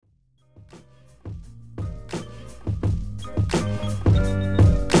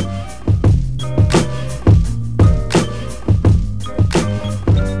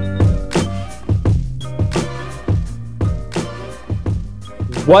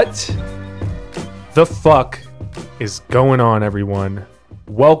What the fuck is going on, everyone?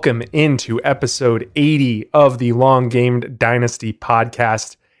 Welcome into episode 80 of the Long Game Dynasty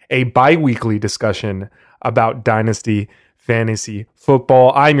podcast, a bi-weekly discussion about Dynasty Fantasy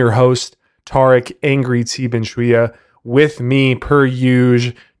Football. I'm your host, Tarek Angry T. Benchouya. With me, per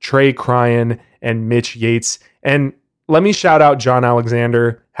usual, Trey Cryan and Mitch Yates. And let me shout out John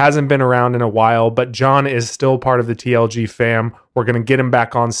Alexander. Hasn't been around in a while, but John is still part of the TLG fam. We're going to get him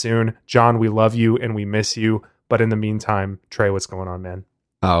back on soon. John, we love you and we miss you. But in the meantime, Trey, what's going on, man?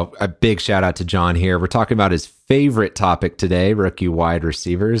 Oh, a big shout out to John here. We're talking about his favorite topic today, rookie wide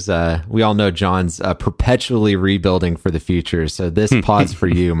receivers. We all know John's perpetually rebuilding for the future. So this pod's for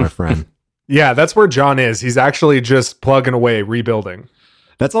you, my friend. Yeah, that's where John is. He's actually just plugging away, rebuilding.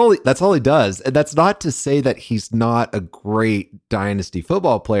 That's all he does. And that's not to say that he's not a great dynasty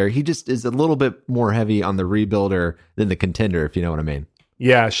football player. He just is a little bit more heavy on the rebuilder than the contender, if you know what I mean.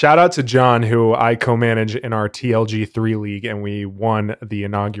 Yeah, shout out to John, who I co-manage in our TLG 3 league, and we won the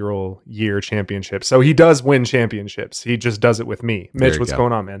inaugural year championship. So he does win championships. He just does it with me. Mitch, what's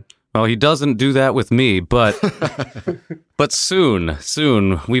going on, man? Well, he doesn't do that with me, but but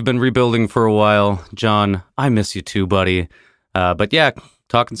soon. We've been rebuilding for a while. John, I miss you too, buddy. But yeah,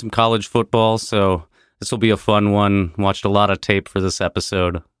 talking some college football, so this will be a fun one. Watched a lot of tape for this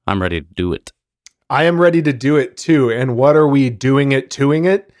episode. I'm ready to do it. I am ready to do it too. And what are we doing it, toing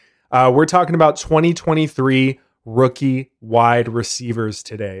it? We're talking about 2023 rookie wide receivers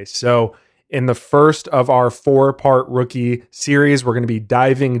today. So in the first of our 4-part rookie series, we're going to be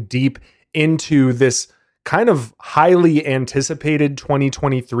diving deep into this kind of highly anticipated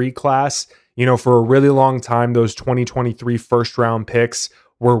 2023 class. You know, for a really long time, those 2023 first round picks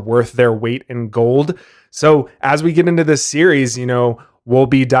were worth their weight in gold. So as we get into this series, you know, we'll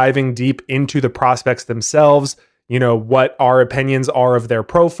be diving deep into the prospects themselves, you know, what our opinions are of their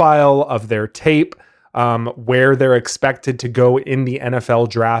profile, of their tape, where they're expected to go in the NFL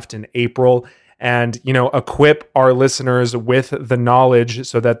draft in April, and, you know, equip our listeners with the knowledge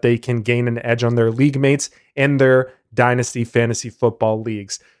so that they can gain an edge on their league mates in their dynasty fantasy football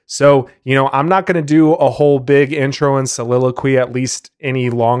leagues. So, you know, I'm not going to do a whole big intro and soliloquy, at least any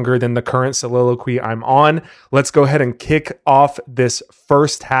longer than the current soliloquy I'm on. Let's go ahead and kick off this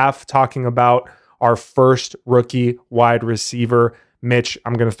first half talking about our first rookie wide receiver. Mitch,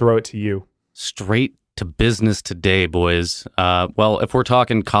 I'm going to throw it to you. Straight to business today, boys. Well, if we're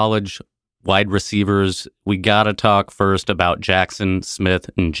talking college wide receivers, we got to talk first about Jackson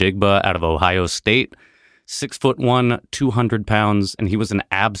Smith-Njigba out of Ohio State. 6'1", 200 pounds, and he was an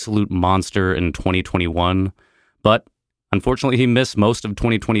absolute monster in 2021. But unfortunately, he missed most of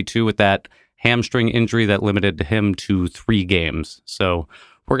 2022 with that hamstring injury that limited him to 3 games. So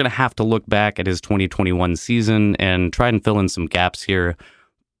we're going to have to look back at his 2021 season and try and fill in some gaps here.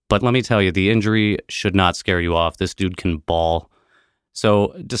 But let me tell you, the injury should not scare you off. This dude can ball.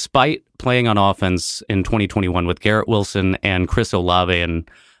 So despite playing on offense in 2021 with Garrett Wilson and Chris Olave, and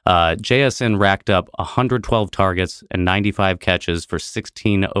JSN racked up 112 targets and 95 catches for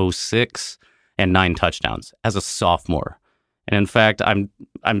 1,606 and 9 touchdowns as a sophomore. And in fact,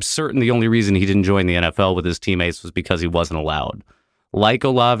 I'm certain the only reason he didn't join the NFL with his teammates was because he wasn't allowed. Like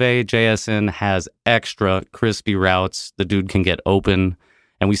Olave, JSN has extra crispy routes. The dude can get open.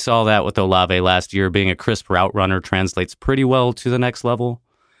 And we saw that with Olave last year. Being a crisp route runner translates pretty well to the next level.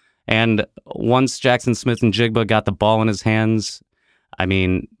 And once Jackson Smith-Njigba got the ball in his hands, I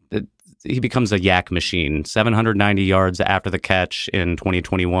mean, he becomes a yak machine. 790 yards after the catch in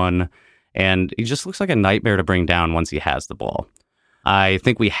 2021, and he just looks like a nightmare to bring down once he has the ball. I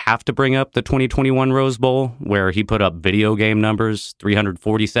think we have to bring up the 2021 Rose Bowl, where he put up video game numbers,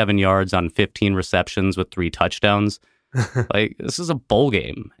 347 yards on 15 receptions with 3 touchdowns. Like, this is a bowl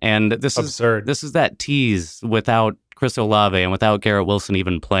game, and this is absurd. This is that tease without Chris Olave and without Garrett Wilson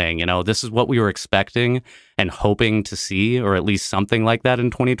even playing. You know, this is what we were expecting and hoping to see, or at least something like that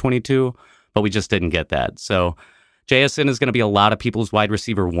in 2022, but we just didn't get that. So JSN is going to be a lot of people's wide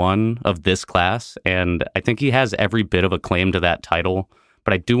receiver 1 of this class, and I think he has every bit of a claim to that title.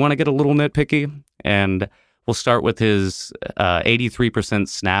 But I do want to get a little nitpicky, and we'll start with his 83%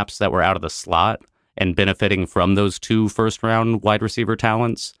 snaps that were out of the slot and benefiting from those 2 first-round wide receiver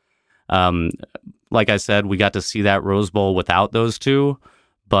talents. Like I said, we got to see that Rose Bowl without those 2,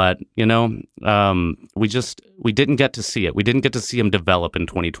 but, you know, we didn't get to see it. We didn't get to see him develop in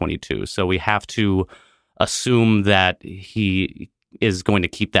 2022, so we have to assume that he is going to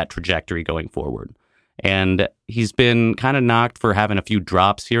keep that trajectory going forward. And he's been kind of knocked for having a few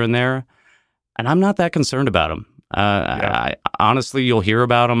drops here and there, and I'm not that concerned about him. Honestly, you'll hear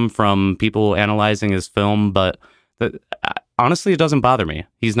about him from people analyzing his film, but honestly, it doesn't bother me.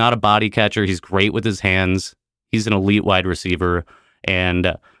 He's not a body catcher. He's great with his hands. He's an elite wide receiver.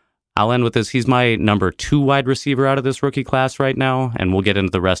 And I'll end with this. He's my number 2 wide receiver out of this rookie class right now. And we'll get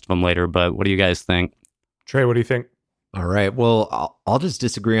into the rest of them later. But what do you guys think? Trey, what do you think? All right. Well, I'll just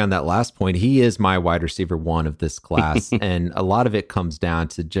disagree on that last point. He is my wide receiver 1 of this class. And a lot of it comes down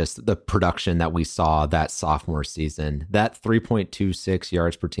to just the production that we saw that sophomore season. That 3.26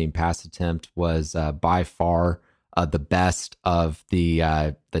 yards per team pass attempt was by far the best of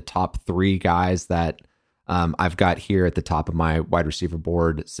the top 3 guys that I've got here at the top of my wide receiver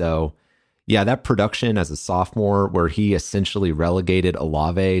board. So yeah, that production as a sophomore where he essentially relegated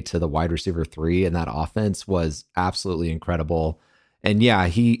Olave to the wide receiver 3 in that offense was absolutely incredible. And yeah,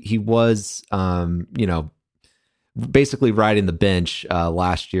 he was, basically riding the bench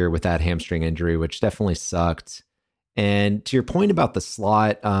last year with that hamstring injury, which definitely sucked. And to your point about the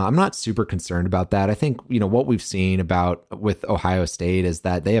slot, I'm not super concerned about that. I think, what we've seen with Ohio State is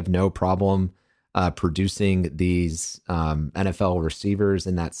that they have no problem producing these NFL receivers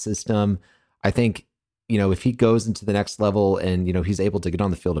in that system. I think, if he goes into the next level and, he's able to get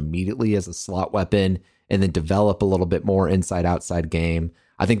on the field immediately as a slot weapon and then develop a little bit more inside-outside game,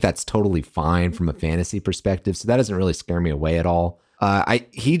 I think that's totally fine from a fantasy perspective. So that doesn't really scare me away at all.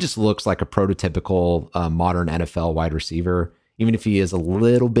 He just looks like a prototypical modern NFL wide receiver, even if he is a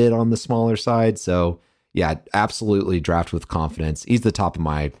little bit on the smaller side. So yeah, absolutely draft with confidence. He's the top of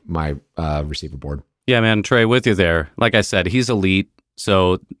my receiver board. Yeah, man, Trey, with you there. Like I said, he's elite,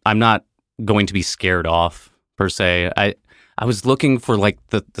 so I'm not going to be scared off per se. I was looking for like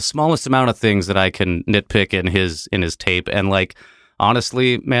the smallest amount of things that I can nitpick in his tape, and like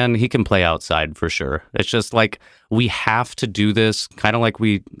honestly, man, he can play outside for sure. It's just like we have to do this, kind of like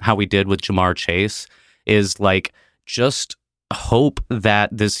how we did with Jamar Chase, is like just hope that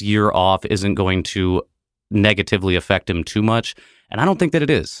this year off isn't going to negatively affect him too much. And I don't think that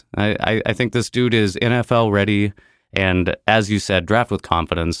it is. I think this dude is NFL ready. And as you said, draft with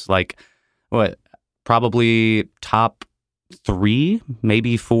confidence. Like, probably top 3,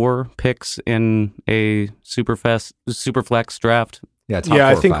 maybe 4 picks in a Superflex draft. Yeah,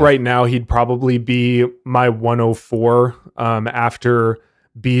 I think 5. Right now he'd probably be my 104 after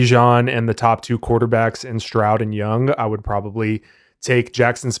Bijan and the top 2 quarterbacks in Stroud and Young. I would probably take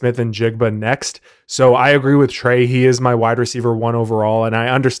Jackson Smith and Jigba next. So I agree with Trey. He is my wide receiver 1 overall. And I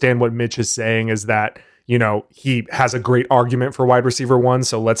understand what Mitch is saying is that, he has a great argument for wide receiver 1.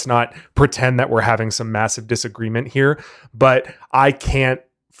 So let's not pretend that we're having some massive disagreement here. But I can't,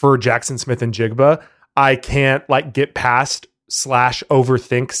 for Jackson Smith and Jigba, I can't get past /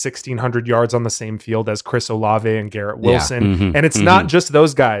 overthink 1,600 yards on the same field as Chris Olave and Garrett Wilson. Yeah. Mm-hmm. And it's not just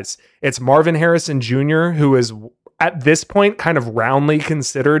those guys. It's Marvin Harrison Jr., who is at this point kind of roundly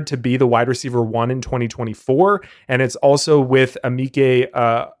considered to be the wide receiver 1 in 2024. And it's also with Emeka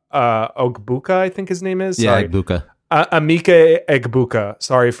Egbuka, I think his name is. Yeah, Egbuka. Emeka Egbuka.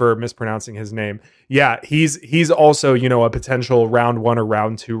 Sorry for mispronouncing his name. Yeah, he's also, a potential round 1 or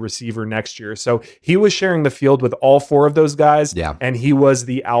round 2 receiver next year. So he was sharing the field with all 4 of those guys. Yeah. And he was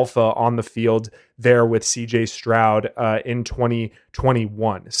the alpha on the field there with CJ Stroud in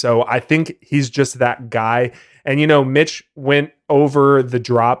 2021. So I think he's just that guy. And, Mitch went over the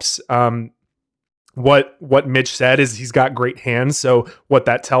drops. What Mitch said is he's got great hands. So what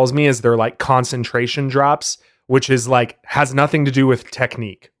that tells me is they're like concentration drops, which is has nothing to do with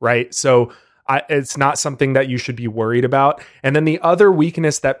technique, right? So it's not something that you should be worried about. And then the other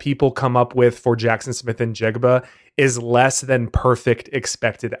weakness that people come up with for Jackson Smith and Jigba is less than perfect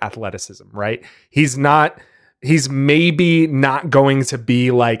expected athleticism, right? He's maybe not going to be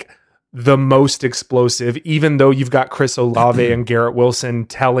the most explosive, even though you've got Chris Olave and Garrett Wilson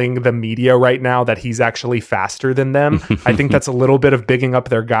telling the media right now that he's actually faster than them. I think that's a little bit of bigging up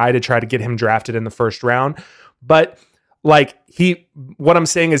their guy to try to get him drafted in the first round. But what I'm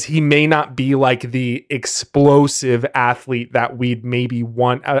saying is he may not be the explosive athlete that we'd maybe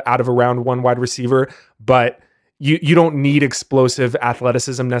want out of a round 1 wide receiver, but you don't need explosive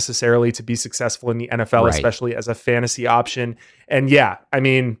athleticism necessarily to be successful in the NFL, right, especially as a fantasy option. And yeah, I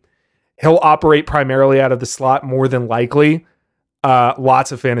mean, he'll operate primarily out of the slot more than likely.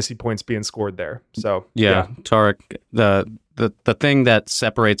 Lots of fantasy points being scored there. So yeah. Tarek, the thing that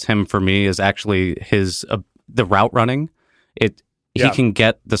separates him for me is actually his the route running. He can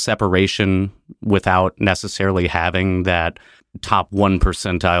get the separation without necessarily having that top 1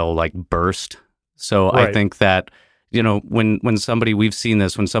 percentile burst. So right. I think that when somebody, we've seen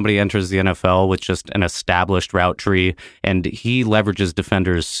this, when somebody enters the NFL with just an established route tree and he leverages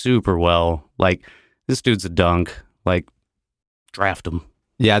defenders super well, this dude's a dunk, draft him.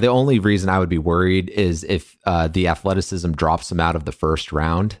 Yeah, the only reason I would be worried is if the athleticism drops him out of the first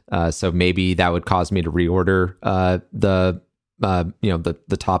round. So maybe that would cause me to reorder the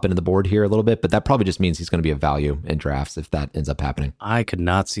top end of the board here a little bit. But that probably just means he's going to be a value in drafts if that ends up happening. I could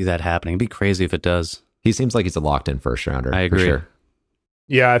not see that happening. It'd be crazy if it does. He seems like he's a locked-in first rounder. I agree. For sure.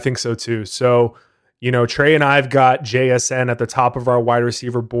 Yeah, I think so too. So, Trey and I've got JSN at the top of our wide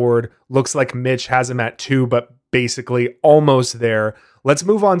receiver board. Looks like Mitch has him at 2, but basically almost there. Let's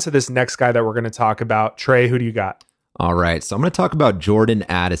move on to this next guy that we're going to talk about. Trey, who do you got? All right, so I'm going to talk about Jordan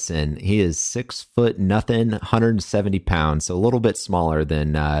Addison. He is 6'0", 170 pounds, so a little bit smaller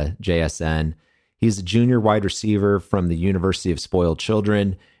than JSN. He's a junior wide receiver from the University of Spoiled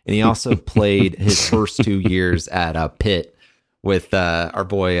Children, and he also played his first 2 years at Pitt with our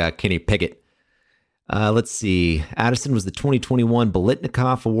boy Kenny Pickett. Let's see. Addison was the 2021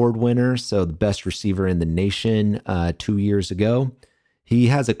 Biletnikoff Award winner, so the best receiver in the nation 2 years ago. He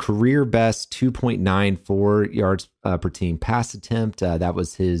has a career best 2.94 yards per team pass attempt. That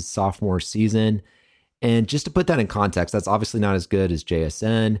was his sophomore season. And just to put that in context, that's obviously not as good as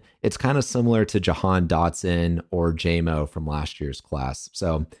JSN. It's kind of similar to Jahan Dotson or JMO from last year's class.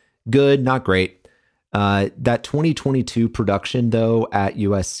 So good, not great. That 2022 production, though, at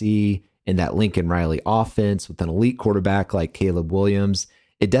USC in that Lincoln Riley offense with an elite quarterback like Caleb Williams,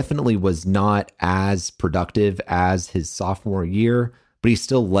 it definitely was not as productive as his sophomore year, but he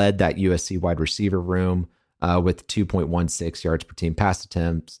still led that USC wide receiver room with 2.16 yards per team pass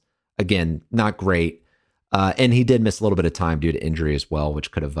attempts. Again, not great. And he did miss a little bit of time due to injury as well,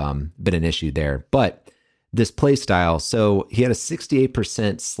 which could have been an issue there. But this play style, so he had a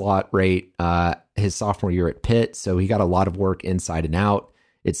 68% slot rate his sophomore year at Pitt, so he got a lot of work inside and out.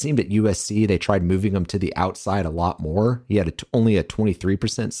 It seemed at USC they tried moving him to the outside a lot more. He had only a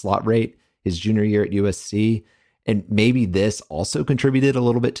 23% slot rate his junior year at USC. And maybe this also contributed a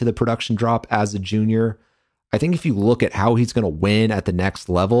little bit to the production drop as a junior. I think if you look at how he's going to win at the next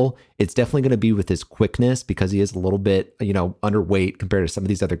level, it's definitely going to be with his quickness because he is a little bit, underweight compared to some of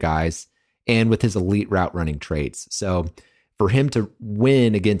these other guys and with his elite route running traits. So for him to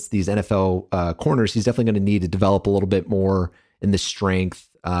win against these NFL corners, he's definitely going to need to develop a little bit more in the strength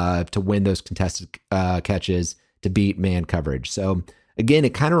to win those contested catches to beat man coverage. So again,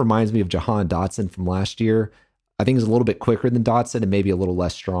 it kind of reminds me of Jahan Dotson from last year. I think he's a little bit quicker than Dotson and maybe a little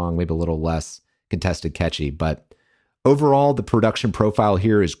less strong, maybe a little less contested catchy. But overall, the production profile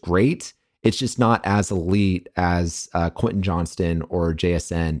here is great. It's just not as elite as Quentin Johnston or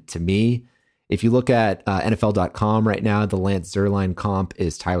JSN to me. If you look at NFL.com right now, the Lance Zierlein comp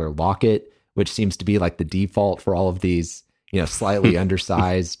is Tyler Lockett, which seems to be like the default for all of these, slightly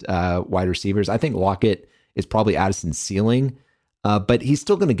undersized wide receivers. I think Lockett is probably Addison's ceiling. But he's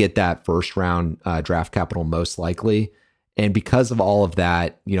still going to get that first round draft capital most likely. And because of all of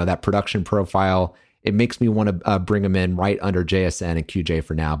that, that production profile, it makes me want to bring him in right under JSN and QJ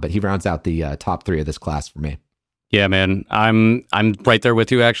for now. But he rounds out the top 3 of this class for me. Yeah, man, I'm right there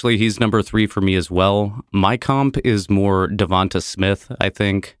with you, actually. He's number 3 for me as well. My comp is more Devonta Smith, I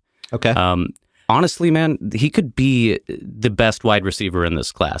think. Okay. Honestly, man, he could be the best wide receiver in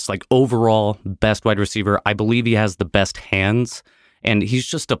this class. Like overall, best wide receiver. I believe he has the best hands, and he's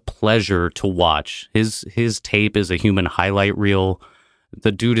just a pleasure to watch. His tape is a human highlight reel.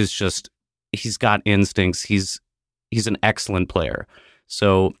 The dude is he's got instincts. He's an excellent player.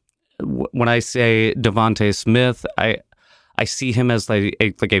 So when I say Devonta Smith, I see him as like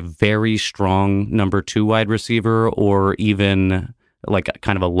a very strong number 2 wide receiver, or even like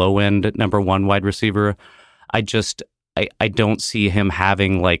kind of a low end number 1 wide receiver. I don't see him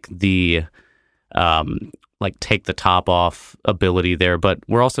having like the take the top off ability there. But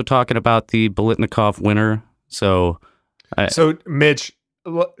we're also talking about the Biletnikoff winner. So Mitch,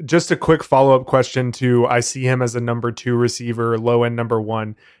 just a quick follow-up question to, I see him as a number 2 receiver, low end number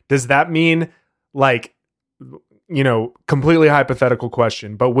 1. Does that mean, completely hypothetical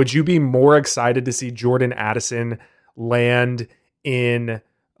question, but would you be more excited to see Jordan Addison land in,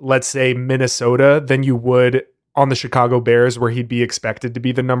 let's say, Minnesota than you would on the Chicago Bears, where he'd be expected to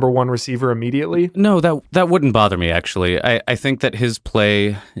be the number 1 receiver immediately? No, that wouldn't bother me, actually. I think that his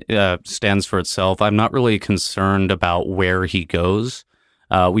play stands for itself. I'm not really concerned about where he goes.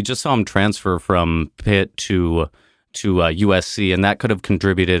 We just saw him transfer from Pitt to USC, and that could have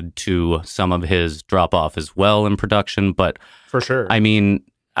contributed to some of his drop-off as well in production. But for sure, I mean,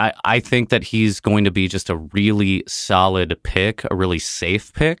 I think that he's going to be just a really solid pick, a really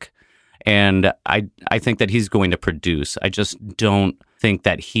safe pick. And I think that he's going to produce. I just don't think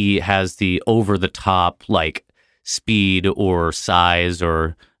that he has the over-the-top, speed or size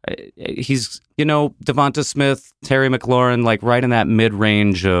or He's, Devonta Smith, Terry McLaurin, like right in that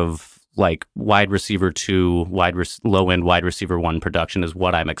mid-range of like wide receiver 2, low-end wide receiver 1 production is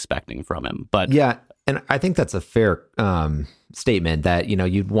what I'm expecting from him. But yeah, and I think that's a fair statement that,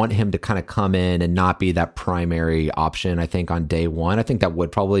 you'd want him to kind of come in and not be that primary option, I think, on day one. I think that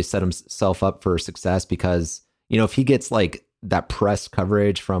would probably set himself up for success because, if he gets like that press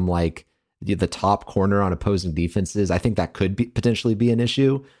coverage from like the top corner on opposing defenses, I think that could potentially be an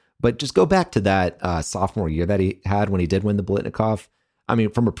issue. But just go back to that sophomore year that he had when he did win the Biletnikoff. I mean,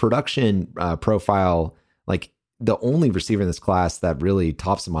 from a production profile, like the only receiver in this class that really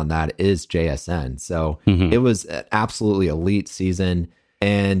tops him on that is JSN. So it was an absolutely elite season.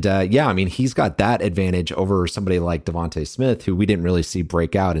 And he's got that advantage over somebody like Devonta Smith, who we didn't really see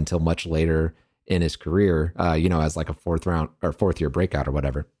break out until much later in his career, as like a fourth year breakout or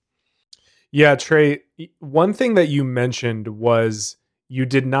whatever. Yeah, Trey, one thing that you mentioned was you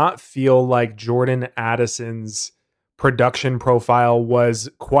did not feel like Jordan Addison's production profile was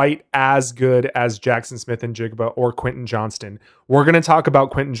quite as good as Jackson Smith-Njigba or Quentin Johnston. We're going to talk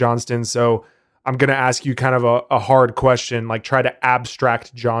about Quentin Johnston, so I'm going to ask you kind of a hard question, like try to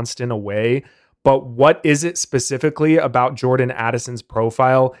abstract Johnston away. But what is it specifically about Jordan Addison's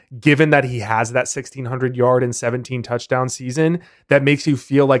profile, given that he has that 1,600 yard and 17 touchdown season, that makes you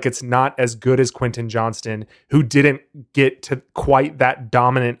feel like it's not as good as Quentin Johnston, who didn't get to quite that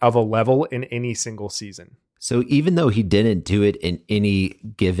dominant of a level in any single season? So even though he didn't do it in any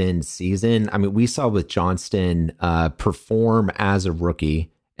given season, I mean, we saw with Johnston perform as a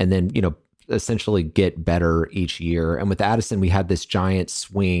rookie and then, essentially get better each year. And with Addison, we had this giant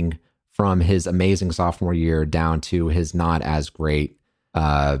swing from his amazing sophomore year down to his not as great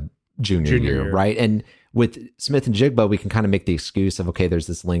junior year, right? And with Smith-Njigba, we can kind of make the excuse of, okay, there's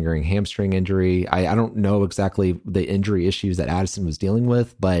this lingering hamstring injury. I don't know exactly the injury issues that Addison was dealing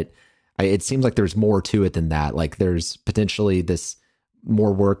with, but it seems like there's more to it than that. Like there's potentially this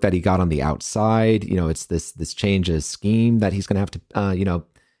more work that he got on the outside. It's this change of scheme that he's going to have to,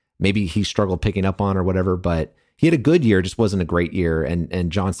 maybe he struggled picking up on or whatever, but he had a good year, just wasn't a great year.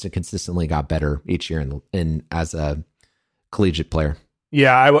 And Johnston consistently got better each year in as a collegiate player.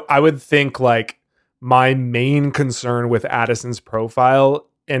 Yeah, I would think like my main concern with Addison's profile,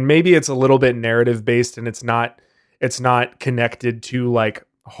 and maybe it's a little bit narrative based and it's not connected to like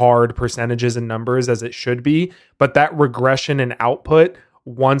hard percentages and numbers as it should be, but that regression in output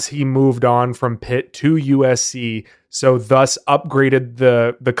once he moved on from Pitt to USC, so thus upgraded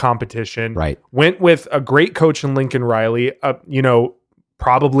the competition. Right. Went with a great coach in Lincoln Riley,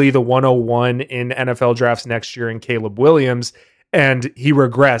 probably the 101 in NFL drafts next year in Caleb Williams, and he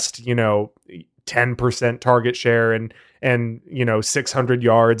regressed, 10% target share and 600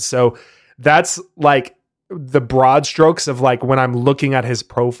 yards. So that's like the broad strokes of like when I'm looking at his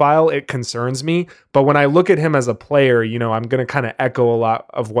profile, it concerns me. But when I look at him as a player, I'm going to kind of echo a lot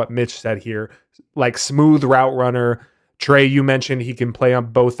of what Mitch said here. Like smooth route runner. Trey, you mentioned he can play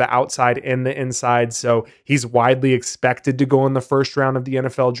on both the outside and the inside. So he's widely expected to go in the first round of the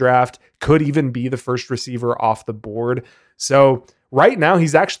NFL draft. Could even be the first receiver off the board. So right now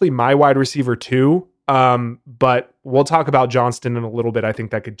he's actually my wide receiver too. But we'll talk about Johnston in a little bit. I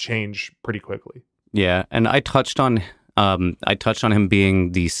think that could change pretty quickly. Yeah, and I touched on him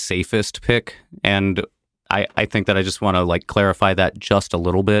being the safest pick, and I think that I just want to like clarify that just a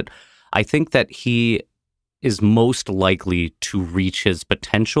little bit. I think that he is most likely to reach his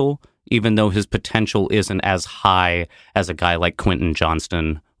potential, even though his potential isn't as high as a guy like Quentin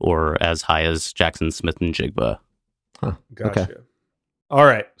Johnston or as high as Jackson Smith-Njigba. Huh. Gotcha. Okay. All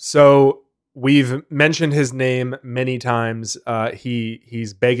right, so we've mentioned his name many times.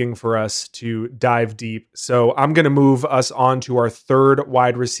 He's begging for us to dive deep. So I'm going to move us on to our third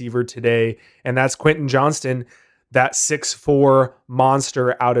wide receiver today, and that's Quentin Johnston, that 6'4"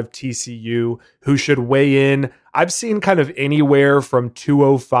 monster out of TCU who should weigh in. I've seen kind of anywhere from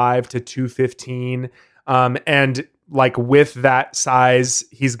 205 to 215. And like with that size,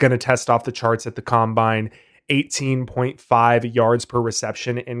 he's going to test off the charts at the combine. 18.5 yards per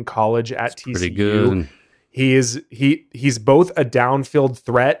reception in college at TCU. Pretty good. He's both a downfield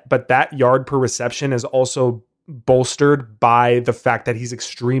threat, but that yard per reception is also bolstered by the fact that he's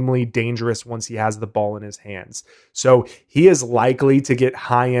extremely dangerous once he has the ball in his hands. So he is likely to get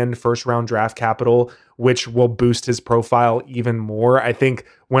high-end first-round draft capital, which will boost his profile even more. I think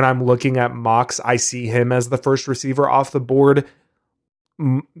when I'm looking at mocks, I see him as the first receiver off the board,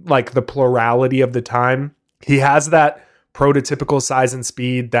 like the plurality of the time. He has that prototypical size and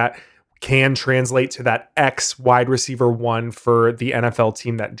speed that can translate to that X wide receiver 1 for the NFL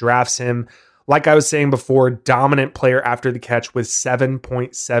team that drafts him. like I was saying before, dominant player after the catch with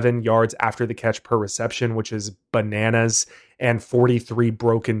 7.7 yards after the catch per reception, which is bananas, and 43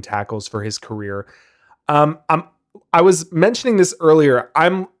 broken tackles for his career. I was mentioning this earlier.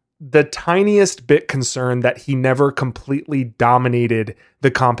 I'm the tiniest bit concerned that he never completely dominated the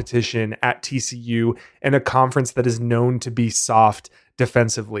competition at TCU in a conference that is known to be soft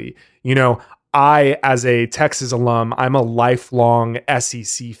defensively. You know, I, as a Texas alum, I'm a lifelong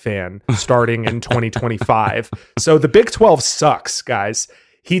SEC fan starting in 2025. So the Big 12 sucks, guys.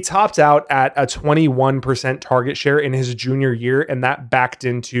 He topped out at a 21% target share in his junior year, and that backed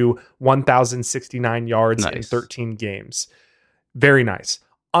into 1,069 yards in 13 games. Very nice.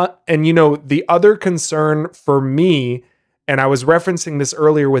 And, you know, the other concern for me, and I was referencing this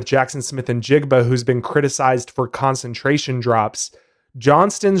earlier with Jackson Smith-Njigba, who's been criticized for concentration drops.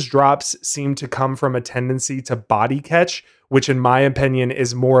 Johnston's drops seem to come from a tendency to body catch, which in my opinion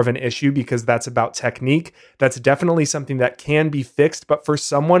is more of an issue because that's about technique. That's definitely something that can be fixed, but for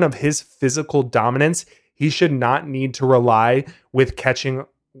someone of his physical dominance, he should not need to rely with catching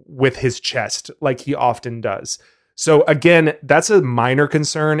with his chest like he often does. So again, that's a minor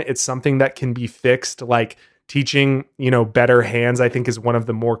concern. It's something that can be fixed, like teaching, you know, better hands, I think is one of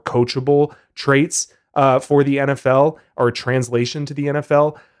the more coachable traits for the NFL, or translation to the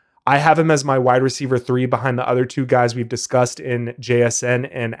NFL. I have him as my wide receiver 3 behind the other two guys we've discussed in JSN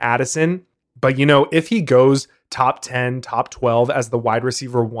and Addison. But, you know, if he goes top 10, top 12 as the wide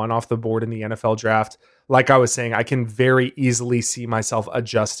receiver 1 off the board in the NFL draft, like I was saying, I can very easily see myself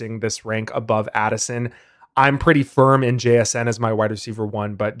adjusting this rank above Addison. I'm pretty firm in JSN as my wide receiver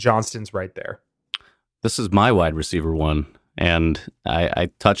 1, but Johnston's right there. This is my wide receiver 1. And I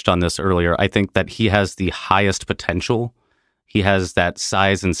touched on this earlier. I think that he has the highest potential. He has that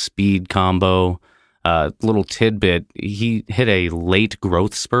size and speed combo. Little tidbit, he hit a late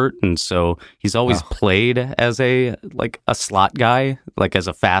growth spurt, and so he's always played as a slot guy, like as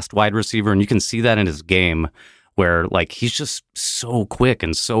a fast wide receiver, and you can see that in his game where like he's just so quick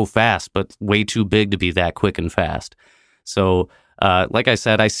and so fast, but way too big to be that quick and fast. So like I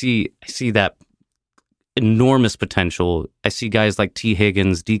said, I see that enormous potential. I see guys like T.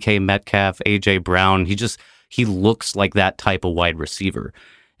 Higgins, DK Metcalf, AJ Brown. He looks like that type of wide receiver.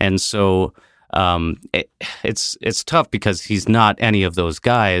 And so it's tough because he's not any of those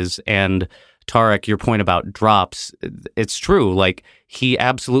guys. And Tarek, your point about drops, it's true. Like he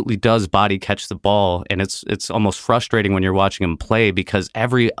absolutely does body catch the ball, and it's almost frustrating when you're watching him play because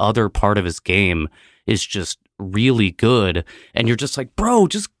every other part of his game is just really good. And you're just like, bro,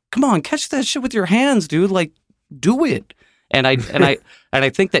 just come on, catch that shit with your hands, dude. Like, do it. And I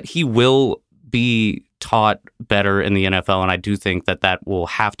think that he will be taught better in the NFL, and I do think that will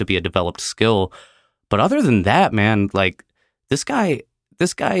have to be a developed skill. But other than that, man, like this guy,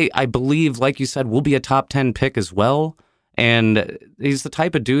 I believe, like you said, will be a top 10 pick as well. And he's the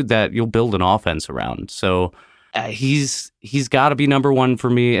type of dude that you'll build an offense around. So he's got to be number 1 for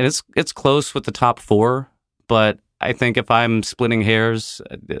me, and it's close with the top 4. But I think if I'm splitting hairs,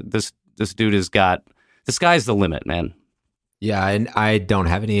 this dude has got the sky's the limit, man. Yeah, and I don't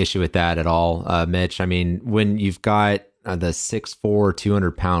have any issue with that at all, Mitch. I mean, when you've got the 6'4",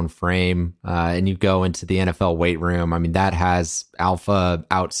 200-pound frame, and you go into the NFL weight room, I mean, that has alpha,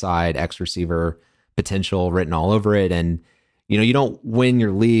 outside, X receiver potential written all over it. And, you know, you don't win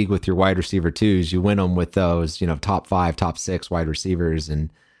your league with your wide receiver 2s. You win them with those, you know, top 5, top 6 wide receivers.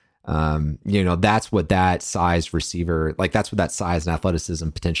 And, you know, that's what that size receiver, like that's what that size and athleticism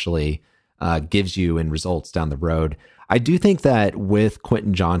potentially gives you in results down the road. I do think that with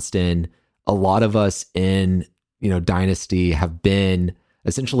Quentin Johnston, a lot of us in, you know, Dynasty have been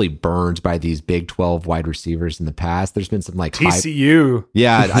essentially burned by these Big 12 wide receivers in the past. There's been some like TCU,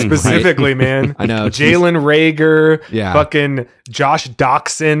 right? Specifically, man. I know Jalen Reagor, yeah, fucking Josh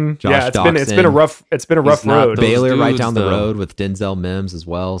Doxson. It's Doxson. been a rough road. Baylor dudes, right down the though. road with Denzel Mims as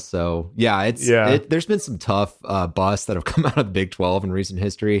well. So yeah, there's been some tough busts that have come out of the Big 12 in recent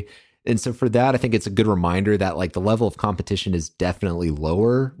history. And so for that, I think it's a good reminder that like the level of competition is definitely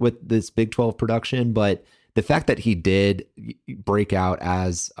lower with this Big 12 production. But the fact that he did break out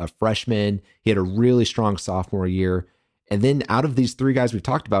as a freshman, he had a really strong sophomore year. And then out of these 3 guys we've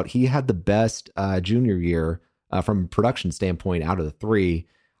talked about, he had the best junior year from a production standpoint out of the 3.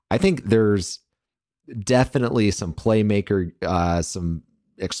 I think there's definitely some playmaker, some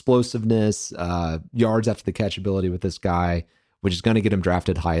explosiveness, yards after the catch ability with this guy, which is going to get him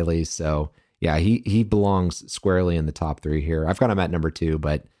drafted highly. So yeah, he belongs squarely in the top 3 here. I've got him at number 2,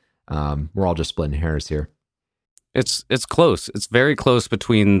 but we're all just splitting hairs here. It's close. It's very close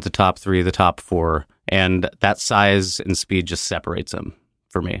between the top 3, the top 4, and that size and speed just separates them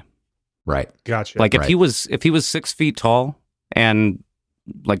for me. Right. Gotcha. Like if Right. he was 6 feet tall and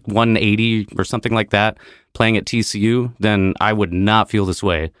like 180 or something like that playing at TCU, then I would not feel this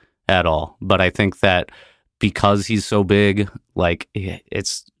way at all. But I think that because he's so big, like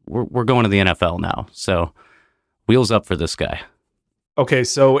we're going to the NFL now. So wheels up for this guy. Okay,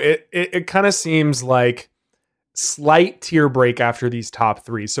 so it kind of seems like slight tier break after these top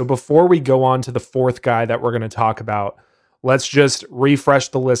three. So before we go on to the fourth guy that we're going to talk about, let's just refresh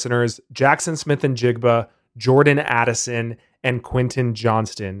the listeners. Jackson Smith-Njigba, Jordan Addison, and Quentin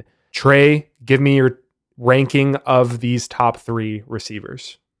Johnston. Trey, give me your ranking of these top three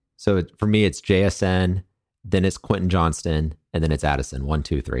receivers. So for me, it's JSN, then it's Quentin Johnston, and then it's Addison. 1,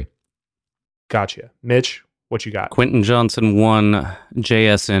 2, 3. Gotcha. Mitch, what you got? Quentin Johnson 1,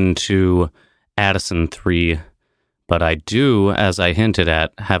 JSN 2, Addison 3. But I do, as I hinted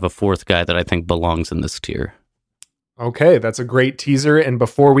at, have a fourth guy that I think belongs in this tier. Okay, that's a great teaser. And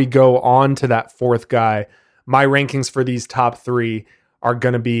before we go on to that fourth guy, my rankings for these top three are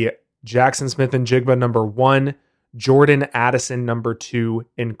going to be Jackson Smith-Njigba number 1, Jordan Addison number 2,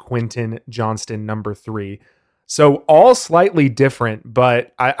 and Quentin Johnston number 3. So all slightly different,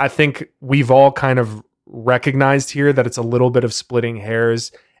 but I think we've all kind of recognized here that it's a little bit of splitting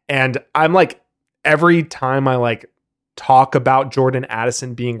hairs. And I'm like, every time I like talk about Jordan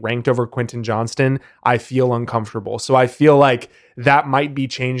Addison being ranked over Quentin Johnston, I feel uncomfortable. So I feel like that might be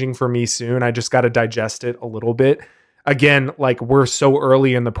changing for me soon. I just got to digest it a little bit. Again, like we're so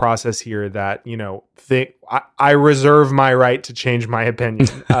early in the process here that, you know, I reserve my right to change my opinion.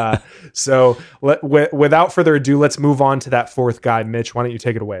 So without further ado, let's move on to that fourth guy. Mitch, why don't you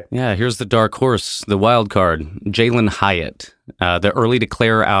take it away? Yeah, here's the dark horse, the wild card, Jalen Hyatt, the early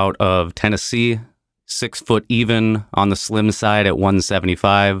declare out of Tennessee, 6 foot even on the slim side at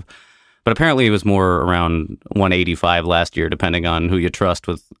 175. But apparently it was more around 185 last year, depending on who you trust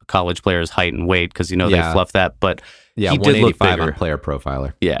with college players' height and weight, because, you know, they fluff that. But yeah, he did look bigger on Player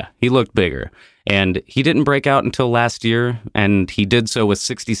Profiler. Yeah, he looked bigger. And he didn't break out until last year, and he did so with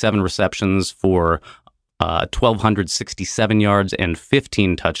 67 receptions for 1,267 yards and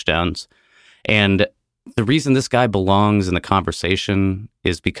 15 touchdowns. And the reason this guy belongs in the conversation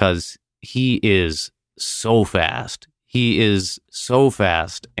is because he is so fast. He is so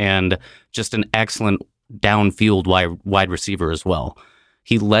fast and just an excellent downfield wide receiver as well.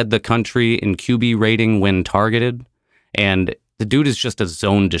 He led the country in QB rating when targeted, and the dude is just a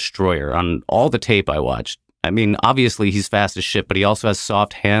zone destroyer on all the tape I watched. I mean, obviously he's fast as shit, but he also has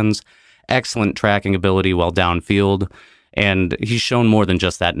soft hands, excellent tracking ability while downfield, and he's shown more than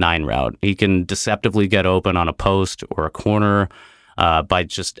just that 9 route. He can deceptively get open on a post or a corner by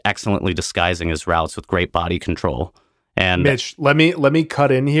just excellently disguising his routes with great body control. And Mitch, let me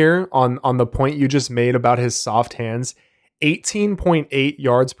cut in here on the point you just made about his soft hands. 18.8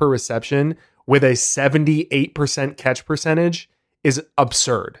 yards per reception with a 78% catch percentage is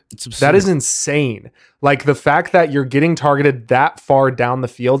absurd. It's absurd. That is insane. Like the fact that you're getting targeted that far down the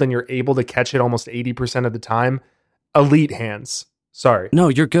field and you're able to catch it almost 80% of the time, elite hands. Sorry. No,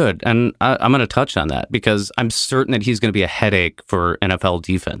 you're good. And I'm going to touch on that because I'm certain that he's going to be a headache for NFL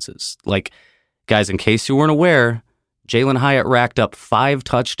defenses. Like, guys, in case you weren't aware, Jalen Hyatt racked up 5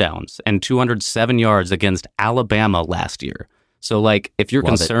 touchdowns and 207 yards against Alabama last year. So, like, if you're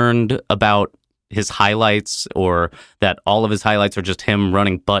concerned about his highlights or that all of his highlights are just him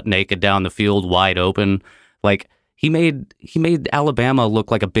running butt naked down the field wide open, like, he made Alabama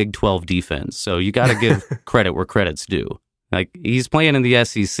look like a Big 12 defense. So you got to give credit where credit's due. Like, he's playing in the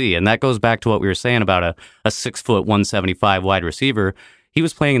SEC, and that goes back to what we were saying about a 6 foot 175 wide receiver. He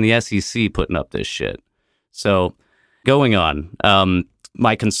was playing in the SEC putting up this shit. So going on,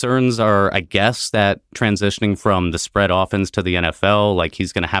 my concerns are, I guess, that transitioning from the spread offense to the NFL, like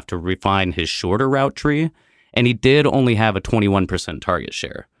he's going to have to refine his shorter route tree. And he did only have a 21% target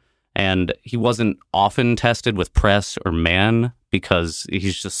share. And he wasn't often tested with press or man because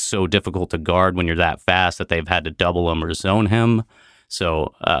he's just so difficult to guard when you're that fast that they've had to double him or zone him.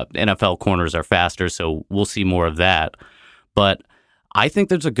 So NFL corners are faster, so we'll see more of that. But I think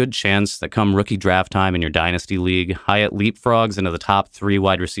there's a good chance that come rookie draft time in your dynasty league, Hyatt leapfrogs into the top 3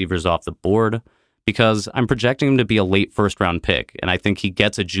 wide receivers off the board because I'm projecting him to be a late first-round pick, and I think he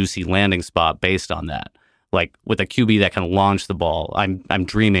gets a juicy landing spot based on that. Like with a QB that can launch the ball, I'm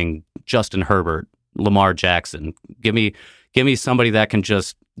dreaming Justin Herbert, Lamar Jackson. Give me somebody that can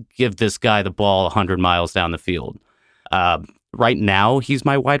just give this guy the ball 100 miles down the field. Right now, he's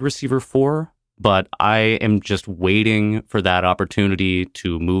my wide receiver 4. But I am just waiting for that opportunity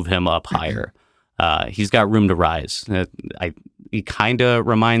to move him up higher. He's got room to rise. He kind of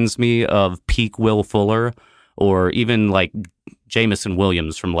reminds me of peak Will Fuller or even like Jamison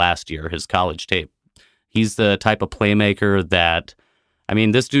Williams from last year, his college tape. He's the type of playmaker that, I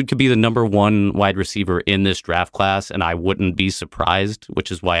mean, this dude could be the number one wide receiver in this draft class, and I wouldn't be surprised,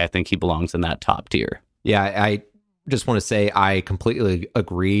 which is why I think he belongs in that top tier. Yeah, I just want to say I completely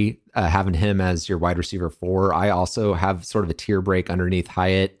agree having him as your wide receiver 4. I also have sort of a tier break underneath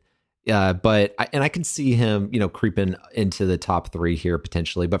Hyatt, but I can see him, creeping into the top 3 here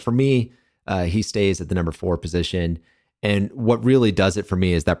potentially. But for me, he stays at the number 4 position. And what really does it for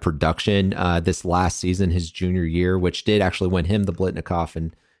me is that production this last season, his junior year, which did actually win him the Blitnikoff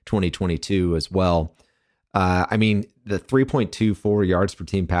in 2022 as well. I mean, the 3.24 yards per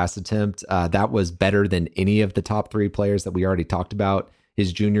team pass attempt, that was better than any of the top 3 players that we already talked about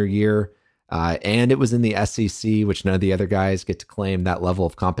his junior year. And it was in the SEC, which none of the other guys get to claim that level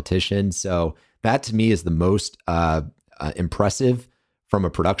of competition. So that to me is the most impressive from a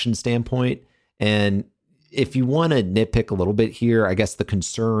production standpoint. And if you want to nitpick a little bit here, I guess the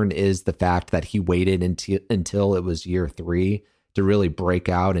concern is the fact that he waited until it was year 3 to really break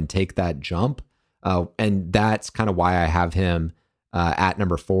out and take that jump. And that's kind of why I have him at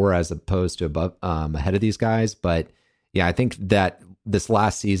number 4 as opposed to above ahead of these guys. But yeah, I think that this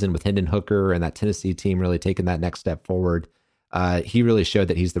last season with Hendon Hooker and that Tennessee team really taking that next step forward, he really showed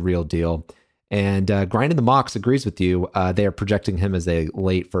that he's the real deal. And Grinding the Mocks agrees with you. They are projecting him as a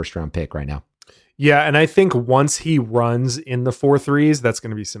late first-round pick right now. Yeah, and I think once he runs in the 4.3s, that's going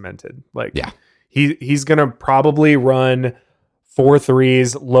to be cemented. He's going to probably run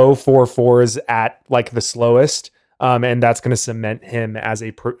 4.3s, low 4.4s at like the slowest, and that's going to cement him as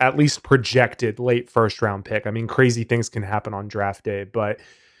a at least projected late first round pick. I mean, crazy things can happen on draft day, but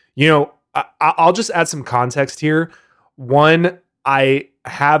I'll just add some context here. One, I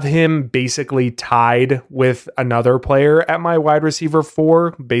have him basically tied with another player at my wide receiver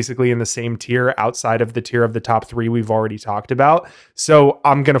 4, basically in the same tier outside of the tier of the top 3 we've already talked about. So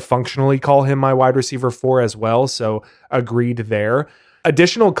I'm going to functionally call him my wide receiver 4 as well. So agreed there.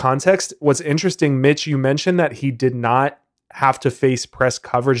 Additional context. What's interesting, Mitch, you mentioned that he did not have to face press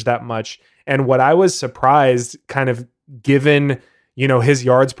coverage that much. And what I was surprised, kind of given his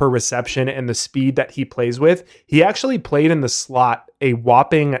yards per reception and the speed that he plays with, he actually played in the slot a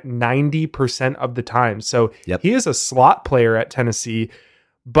whopping 90% of the time. So He is a slot player at Tennessee,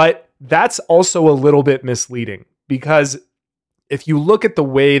 but that's also a little bit misleading because if you look at the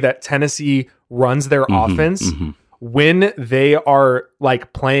way that Tennessee runs their offense, when they are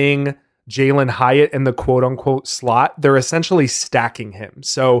like playing Jalin Hyatt in the quote unquote slot, they're essentially stacking him.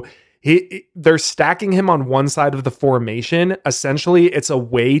 So they're stacking him on one side of the formation. Essentially, it's a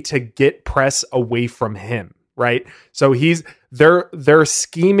way to get press away from him, right? So they're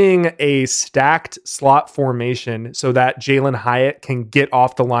scheming a stacked slot formation so that Jalin Hyatt can get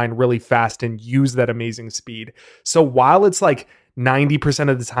off the line really fast and use that amazing speed. So while it's like 90%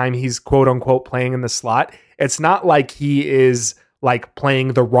 of the time he's quote unquote playing in the slot, it's not like he is like playing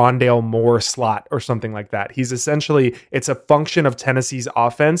the Rondale Moore slot or something like that. He's essentially, it's a function of Tennessee's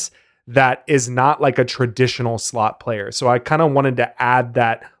offense that is not like a traditional slot player. So I kind of wanted to add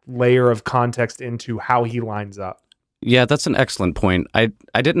that layer of context into how he lines up. Yeah, that's an excellent point. I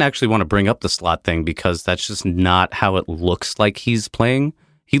didn't actually want to bring up the slot thing because that's just not how it looks like he's playing.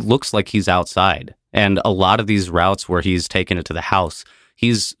 He looks like he's outside. And a lot of these routes where he's taken it to the house,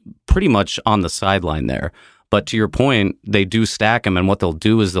 he's pretty much on the sideline there. But to your point, they do stack him, and what they'll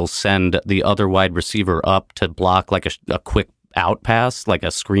do is they'll send the other wide receiver up to block like a quick out pass, like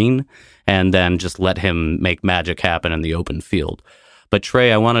a screen, and then just let him make magic happen in the open field. But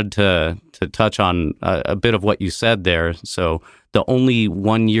Trey, I wanted to touch on a bit of what you said there. So the only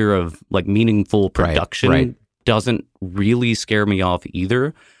 1 year of like meaningful production doesn't really scare me off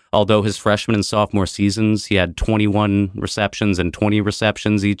either. Although his freshman and sophomore seasons, he had 21 receptions and 20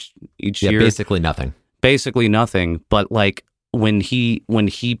 receptions each year. Basically nothing. Basically nothing. But like when he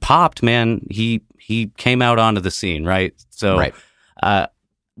popped, man, he came out onto the scene, right? So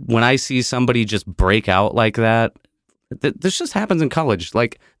when I see somebody just break out like that, this just happens in college.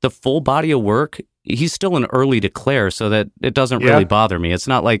 Like the full body of work, he's still an early declare, so that it doesn't really bother me. It's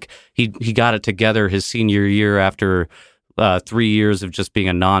not like he got it together his senior year after 3 years of just being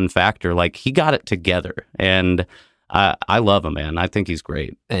a non-factor. Like he got it together, and I love him, man. I think he's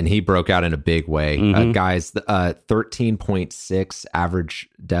great. And he broke out in a big way. Guys, 13.6 average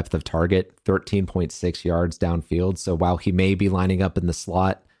depth of target, 13.6 yards downfield. So while he may be lining up in the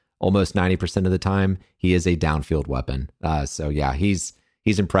slot almost 90% of the time, he is a downfield weapon. So yeah, he's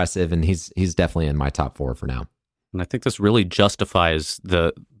impressive, and he's definitely in my top 4 for now. And I think this really justifies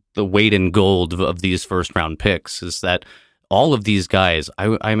the weight in gold of these first round picks, is that all of these guys,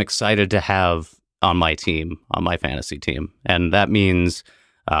 I'm excited to have on my team, on my fantasy team. And that means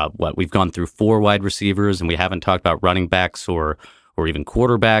we've gone through 4 wide receivers, and we haven't talked about running backs or even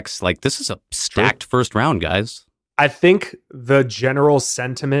quarterbacks. Like, this is a stacked first round, guys. I think the general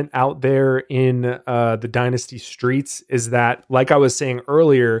sentiment out there in the Dynasty streets is that, like I was saying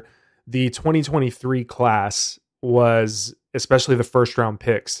earlier, the 2023 class was, especially the first round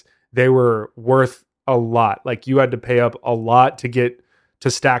picks, they were worth a lot. Like, you had to pay up a lot to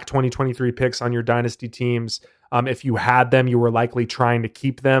stack 2023 picks on your Dynasty teams. If you had them, you were likely trying to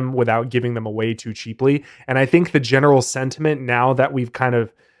keep them without giving them away too cheaply. And I think the general sentiment now that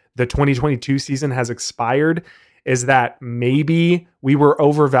the 2022 season has expired is that maybe we were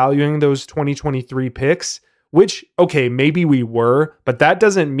overvaluing those 2023 picks, which, okay, maybe we were, but that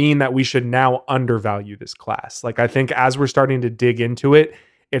doesn't mean that we should now undervalue this class. Like, I think as we're starting to dig into it,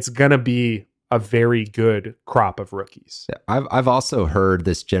 it's going to be a very good crop of rookies. I've also heard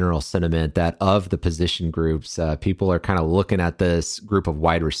this general sentiment that of the position groups, people are kind of looking at this group of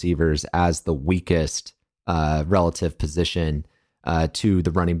wide receivers as the weakest relative position to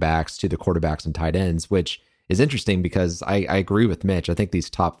the running backs, to the quarterbacks and tight ends, which is interesting because I agree with Mitch. I think these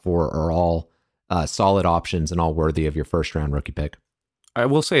top 4 are all solid options and all worthy of your first round rookie pick. I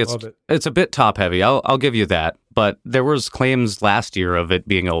will say it's a bit top heavy. I'll give you that. But there was claims last year of it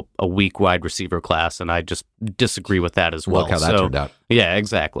being a weak wide receiver class, and I just disagree with that as well. Look how that turned out. Yeah,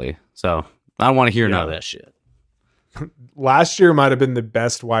 exactly. So I don't want to hear none of that shit. Last year might have been the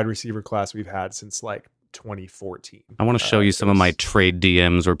best wide receiver class we've had since like 2014. I want to show you some of my trade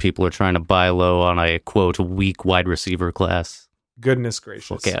DMs where people are trying to buy low on a, quote, weak wide receiver class. Goodness gracious.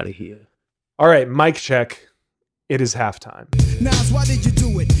 Fuck out of here. All right, mic check. It is halftime. Nas, why did you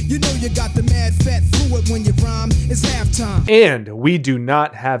do it? You know you got the mad fat fluid when you rhyme. It's halftime. And we do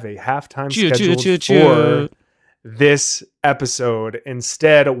not have a halftime scheduled for this episode.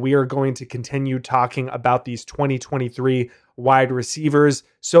 Instead, we are going to continue talking about these 2023 wide receivers.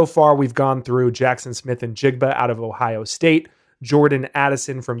 So far, we've gone through Jackson Smith-Njigba out of Ohio State, Jordan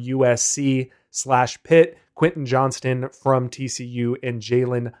Addison from USC/Pitt, Quentin Johnston from TCU, and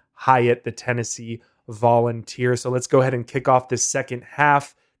Jalen Hyatt, the Tennessee Volunteer. So let's go ahead and kick off this second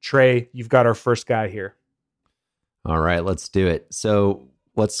half. Trey, you've got our first guy here. All right, let's do it. So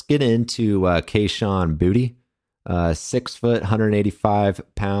let's get into Kayshon Boutte, 6 foot,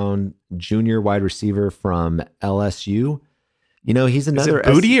 185 pound junior wide receiver from LSU. You know, he's another. Is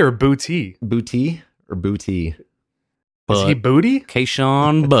it Booty or Booty? Booty or Booty? Is he Booty?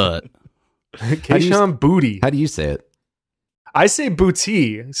 Kayshon Butt. Kayshon Boutte. How do you say it? I say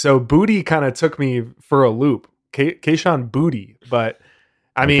Booty, so Booty kind of took me for a loop. Kayshon Boutte, but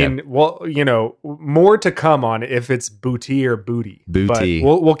I mean, well, you know, more to come on if it's Booty or Booty. Booty.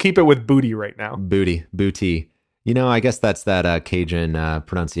 But we'll keep it with Booty right now. Booty. You know, I guess that's that Cajun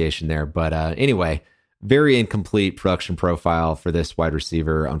pronunciation there. But anyway, very incomplete production profile for this wide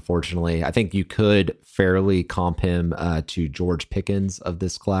receiver, unfortunately. I think you could fairly comp him to George Pickens of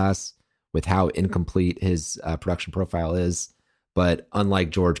this class with how incomplete his production profile is. But unlike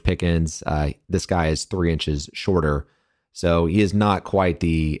George Pickens, this guy is 3 inches shorter. So he is not quite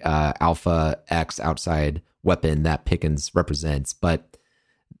the alpha X outside weapon that Pickens represents. But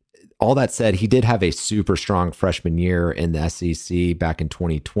all that said, he did have a super strong freshman year in the SEC back in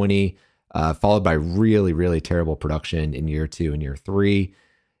 2020, followed by really, really terrible production in year 2 and year 3.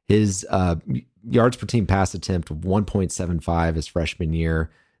 His yards per team pass attempt, 1.75 his freshman year.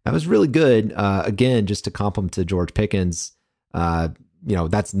 That was really good. Again, just to comp him to George Pickens,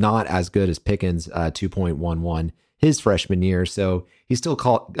 that's not as good as Pickens, 2.11 his freshman year. So he's still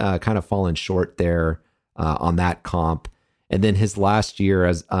kind of fallen short there on that comp. And then his last year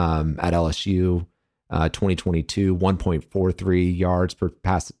as at LSU, 2022, 1.43 yards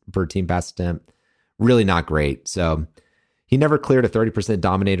per team pass attempt. Really not great. So he never cleared a 30%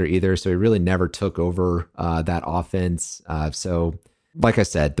 dominator either. So he really never took over that offense. So like I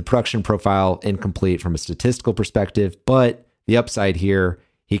said, the production profile incomplete from a statistical perspective, but the upside here,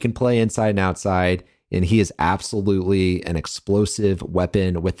 he can play inside and outside, and he is absolutely an explosive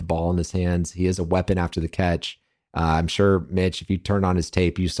weapon with the ball in his hands. He is a weapon after the catch. I'm sure, Mitch, if you turned on his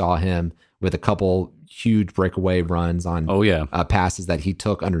tape, you saw him with a couple huge breakaway runs on passes that he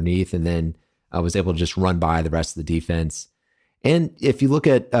took underneath and then was able to just run by the rest of the defense. And if you look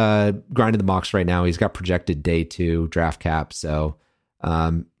at grinding the mocks right now, he's got projected day 2 draft cap. So,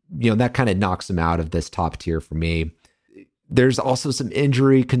 that kind of knocks him out of this top tier for me. There's also some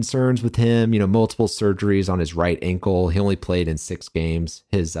injury concerns with him, multiple surgeries on his right ankle. He only played in 6 games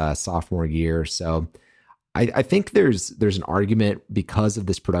his sophomore year. So I think there's an argument because of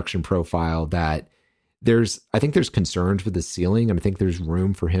this production profile that there's concerns with the ceiling. And I think there's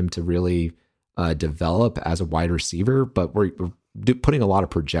room for him to really develop as a wide receiver, but we're putting a lot of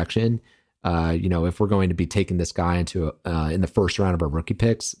projection. If we're going to be taking this guy into in the first round of our rookie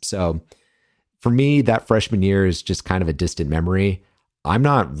picks. So for me, that freshman year is just kind of a distant memory. I'm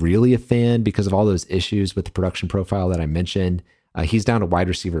not really a fan because of all those issues with the production profile that I mentioned. He's down to wide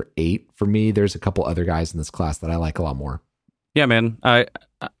receiver 8 for me. There's a couple other guys in this class that I like a lot more. Yeah, man.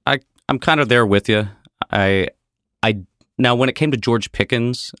 I'm kind of there with you. Now, when it came to George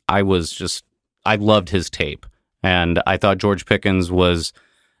Pickens, I loved his tape, and I thought George Pickens was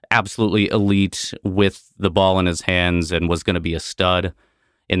absolutely elite with the ball in his hands and was going to be a stud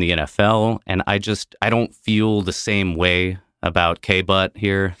in the NFL. And I don't feel the same way about K-Butt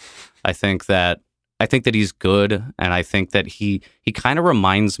here. I think that he's good, and I think that he kind of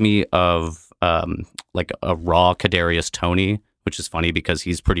reminds me of like a raw Kadarius Toney, which is funny because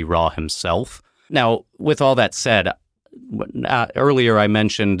he's pretty raw himself. Now, with all that said, earlier I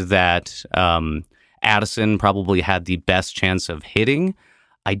mentioned that Addison probably had the best chance of hitting.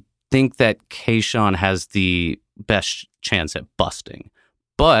 I think that Kayshawn has the best chance at busting,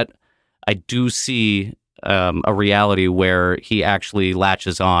 but I do see a reality where he actually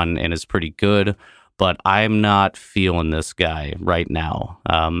latches on and is pretty good, but I'm not feeling this guy right now.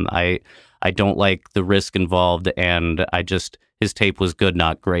 I don't like the risk involved, and his tape was good,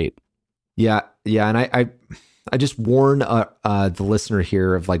 not great. Yeah, and I just warn the listener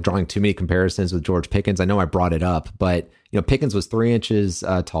here of like drawing too many comparisons with George Pickens. I know I brought it up, but Pickens was 3 inches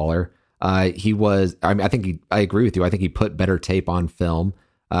taller. I agree with you. I think he put better tape on film.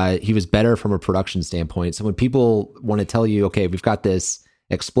 He was better from a production standpoint. So when people want to tell you, okay, we've got this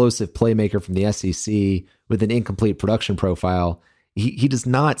explosive playmaker from the SEC with an incomplete production profile, he does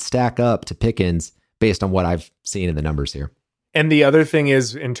not stack up to Pickens based on what I've seen in the numbers here. And the other thing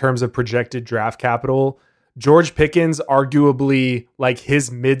is, in terms of projected draft capital, George Pickens, arguably like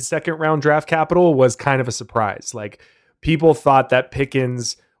his mid-second round draft capital was kind of a surprise. Like people thought that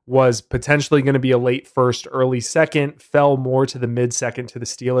Pickens was potentially going to be a late first, early second, fell more to the mid-second to the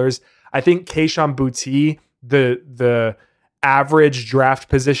Steelers. I think Kayshon Boutte, the average draft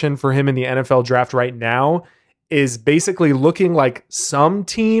position for him in the NFL draft right now is basically looking like some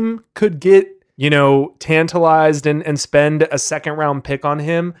team could get, tantalized and spend a second round pick on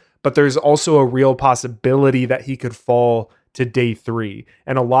him. But there's also a real possibility that he could fall to day 3.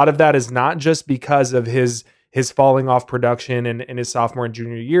 And a lot of that is not just because of his falling off production in his sophomore and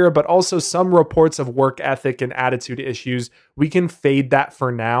junior year, but also some reports of work ethic and attitude issues. We can fade that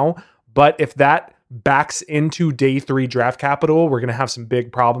for now. But if that backs into day 3 draft capital, we're going to have some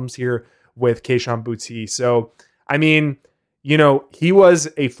big problems here with Kayshon Boutte. So, I mean, he was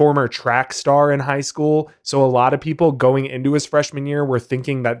a former track star in high school. So a lot of people going into his freshman year were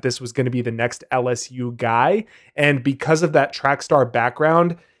thinking that this was going to be the next LSU guy. And because of that track star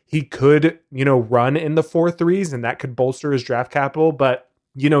background, he could, run in the 4.3s and that could bolster his draft capital. But,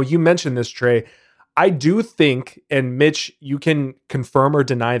 you mentioned this, Trey. I do think, and Mitch, you can confirm or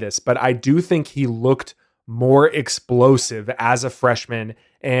deny this, but I do think he looked more explosive as a freshman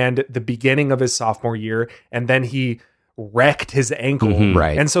and the beginning of his sophomore year. And then he wrecked his ankle. Mm-hmm,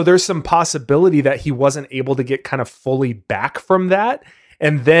 right. And so there's some possibility that he wasn't able to get kind of fully back from that.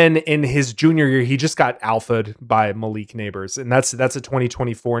 And then in his junior year, he just got alphaed by Malik Neighbors. And that's a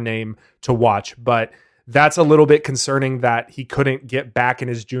 2024 name to watch. But that's a little bit concerning that he couldn't get back in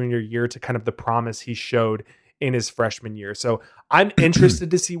his junior year to kind of the promise he showed in his freshman year. So I'm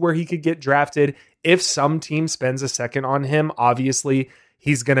interested to see where he could get drafted. If some team spends a second on him, obviously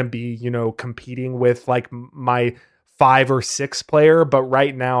he's going to be, competing with like my 5 or 6 player, but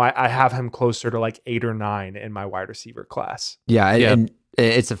right now I have him closer to like 8 or 9 in my wide receiver class. Yeah. And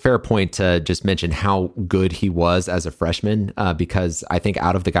it's a fair point to just mention how good he was as a freshman, because I think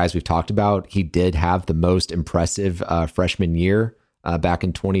out of the guys we've talked about, he did have the most impressive freshman year back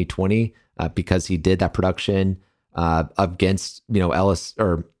in 2020 because he did that production against, Ellis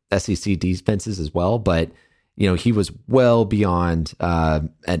or SEC defenses as well. But he was well beyond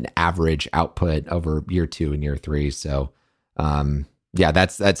an average output over year 2 and year 3. So,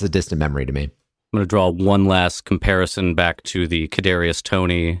 that's a distant memory to me. I'm going to draw one last comparison back to the Kadarius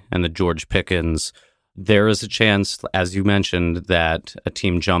Toney and the George Pickens. There is a chance, as you mentioned, that a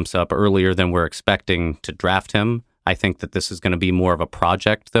team jumps up earlier than we're expecting to draft him. I think that this is going to be more of a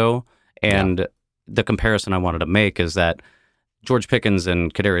project, though. And the comparison I wanted to make is that George Pickens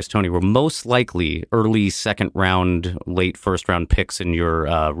and Kadarius Toney were most likely early second round, late first round picks in your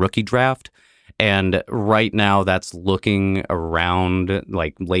rookie draft. And right now that's looking around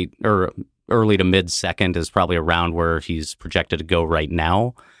like late or early to mid second is probably around where he's projected to go right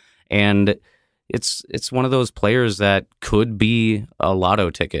now. And, it's one of those players that could be a lotto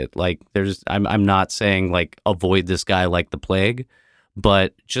ticket. Like I'm not saying like avoid this guy like the plague,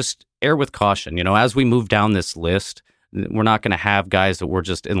 but just err with caution. As we move down this list, we're not going to have guys that we're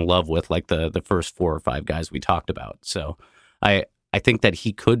just in love with like the first 4 or 5 guys we talked about. So I think that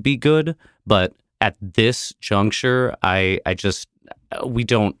he could be good, but at this juncture, we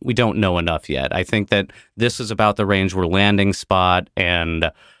don't know enough yet. I think that this is about the range where landing spot and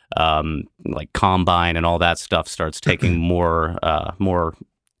like combine and all that stuff starts taking more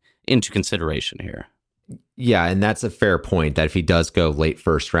into consideration here. Yeah, and that's a fair point that if he does go late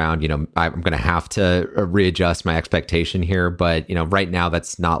first round, I'm going to have to readjust my expectation here. But, right now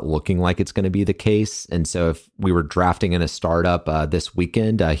that's not looking like it's going to be the case. And so if we were drafting in a startup this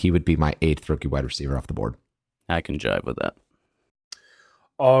weekend, he would be my 8th rookie wide receiver off the board. I can jive with that.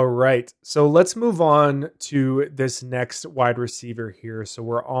 All right. So let's move on to this next wide receiver here. So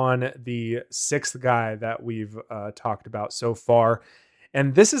we're on the 6th guy that we've talked about so far.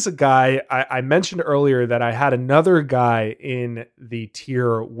 And this is a guy I mentioned earlier that I had another guy in the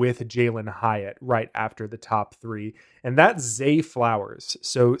tier with Jalin Hyatt right after the top 3, and that's Zay Flowers.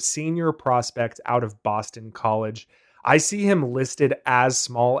 So senior prospect out of Boston College. I see him listed as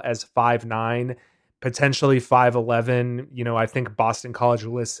small as 5'9", potentially 5'11". I think Boston College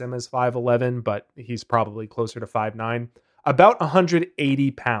lists him as 5'11", but he's probably closer to 5'9". About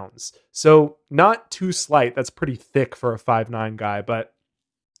 180 pounds. So not too slight. That's pretty thick for a 5'9" guy, but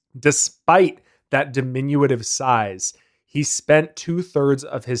despite that diminutive size, he spent 2/3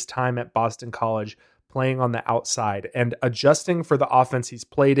 of his time at Boston College playing on the outside and adjusting for the offense he's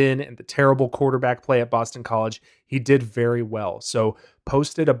played in and the terrible quarterback play at Boston College. He did very well. So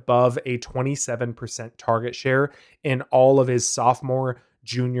posted above a 27% target share in all of his sophomore,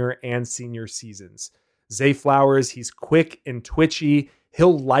 junior, and senior seasons. Zay Flowers, he's quick and twitchy.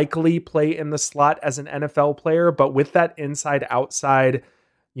 He'll likely play in the slot as an NFL player, but with that inside-outside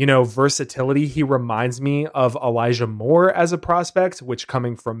versatility, he reminds me of Elijah Moore as a prospect, which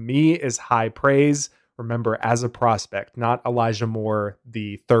coming from me is high praise. Remember, as a prospect, not Elijah Moore,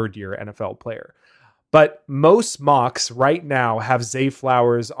 the 3rd-year NFL player. But most mocks right now have Zay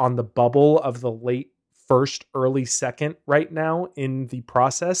Flowers on the bubble of the late 1st, early 2nd right now in the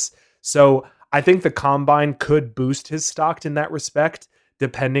process. So I think the combine could boost his stock in that respect,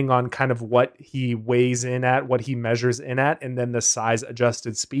 depending on kind of what he weighs in at, what he measures in at, and then the size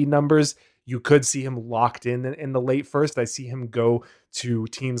adjusted speed numbers. You could see him locked in the late 1st. I see him go to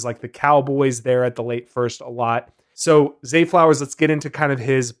teams like the Cowboys there at the late 1st a lot. So Zay Flowers, let's get into kind of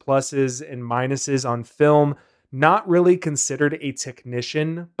his pluses and minuses on film. Not really considered a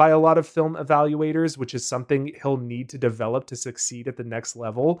technician by a lot of film evaluators, which is something he'll need to develop to succeed at the next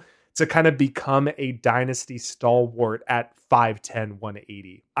level, to kind of become a dynasty stalwart at 5'10",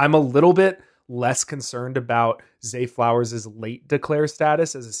 180. I'm a little bit less concerned about Zay Flowers' late declare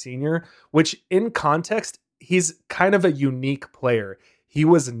status as a senior, which in context, he's kind of a unique player. He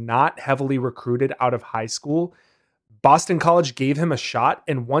was not heavily recruited out of high school. Boston College gave him a shot,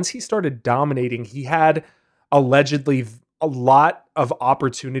 and once he started dominating, he had allegedly a lot of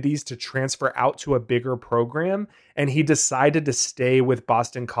opportunities to transfer out to a bigger program, and he decided to stay with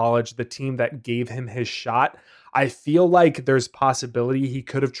Boston College, the team that gave him his shot. I feel like there's possibility he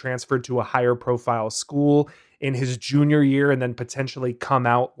could have transferred to a higher profile school in his junior year and then potentially come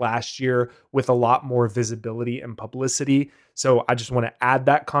out last year with a lot more visibility and publicity. So I just want to add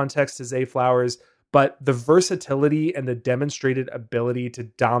that context to Zay Flowers. But the versatility and the demonstrated ability to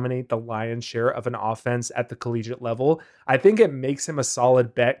dominate the lion's share of an offense at the collegiate level, I think it makes him a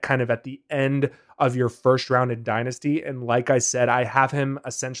solid bet kind of at the end of your 1st round in Dynasty. And like I said, I have him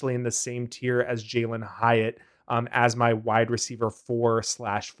essentially in the same tier as Jalin Hyatt as my wide receiver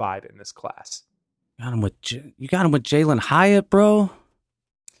 4/5 in this class. You got him with Jalin Hyatt, bro?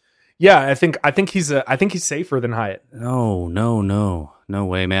 Yeah, I think he's safer than Hyatt. No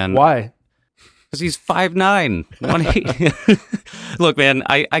way, man. Why? Because he's 5'9", 180. Look, man,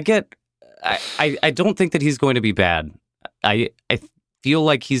 I don't think that he's going to be bad. I feel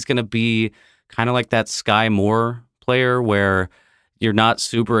like he's going to be kind of like that Sky Moore player where you're not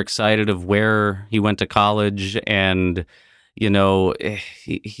super excited of where he went to college, and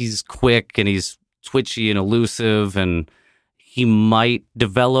he's quick and he's twitchy and elusive, and he might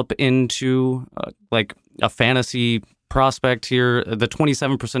develop into like a fantasy prospect here. The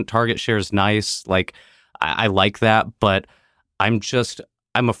 27% target share is nice. Like I like that, but I'm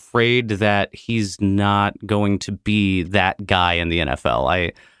afraid that he's not going to be that guy in the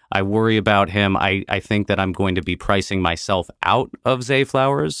NFL. I worry about him. I think that I'm going to be pricing myself out of Zay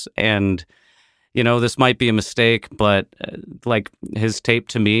Flowers, and this might be a mistake, but like his tape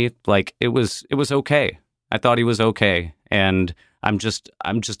to me, like it was okay. I thought he was okay, and I'm just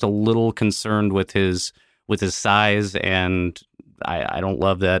a little concerned with his size, and I don't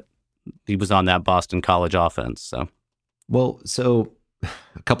love that he was on that Boston College offense. So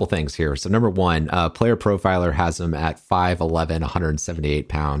a couple things here. So number one, Player Profiler has him at 5'11", 178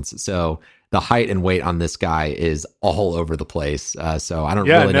 pounds. So the height and weight on this guy is all over the place. So I don't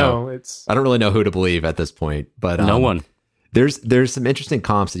really know. I don't really know who to believe at this point. But no one. There's some interesting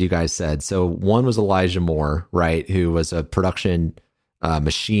comps that you guys said. So one was Elijah Moore, right, who was a production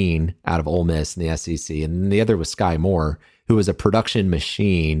machine out of Ole Miss in the SEC, and then the other was Sky Moore, who was a production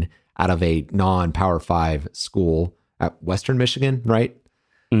machine out of a non-Power 5 school at Western Michigan, right?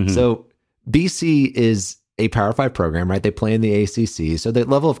 Mm-hmm. So BC is a Power 5 program, right? They play in the ACC. So the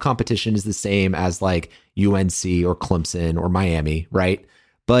level of competition is the same as like UNC or Clemson or Miami, right?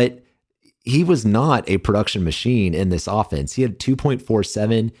 But he was not a production machine in this offense. He had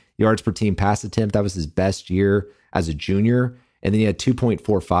 2.47 yards per team pass attempt. That was his best year as a junior. And then he had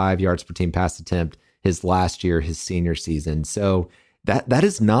 2.45 yards per team pass attempt his last year, his senior season. So that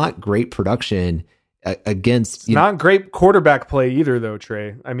is not great production against not great quarterback play either, though,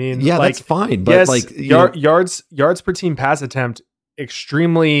 Trey. I mean, yeah, like, that's fine, but yes, like yards per team pass attempt,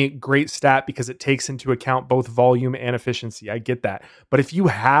 extremely great stat because it takes into account both volume and efficiency. I get that, but if you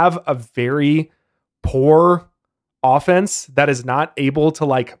have a very poor offense that is not able to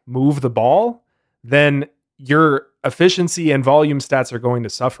like move the ball, then your efficiency and volume stats are going to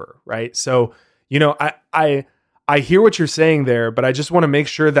suffer, right? So, I hear what you're saying there, but I just want to make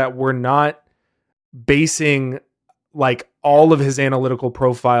sure that we're not basing like all of his analytical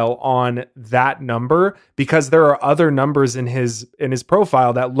profile on that number, because there are other numbers in his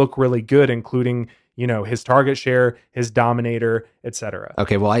profile that look really good, including, his target share, his dominator, etc.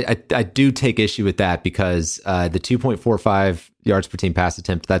 Okay, well, I do take issue with that because the 2.45 yards per team pass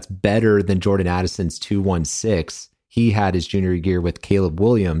attempt, that's better than Jordan Addison's 2.16 he had his junior year with Caleb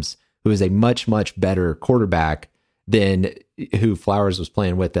Williams, who is a much, much better quarterback than who Flowers was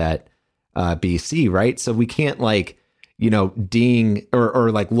playing with at BC, right? So we can't ding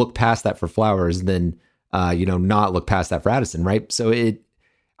or like look past that for Flowers and then, not look past that for Addison, right? So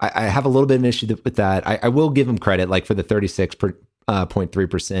I have a little bit of an issue with that. I will give him credit, like for the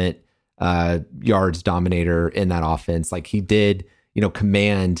 36.3% yards dominator in that offense. Like he did,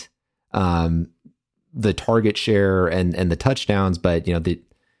 command the target share and the touchdowns, but the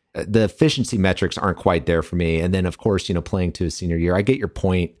efficiency metrics aren't quite there for me. And then of course, playing to his senior year, I get your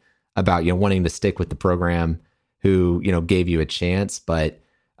point about, wanting to stick with the program who, gave you a chance, but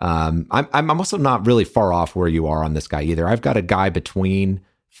I'm also not really far off where you are on this guy either. I've got a guy between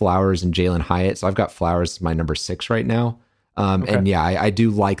Flowers and Jalen Hyatt. So I've got Flowers as my number 6 right now. Okay. And yeah, I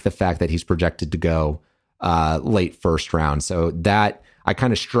do like the fact that he's projected to go late first round. So that I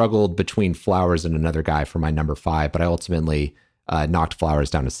kind of struggled between Flowers and another guy for my number 5, but I ultimately knocked Flowers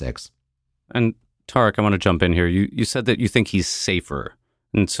down to 6. And Tarek, I want to jump in here. You said that you think he's safer.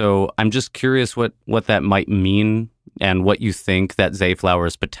 And so I'm just curious what that might mean and what you think that Zay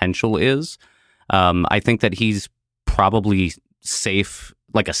Flowers' potential is. I think that he's probably safe,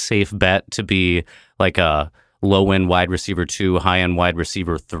 like a safe bet to be like a low-end wide receiver 2, high-end wide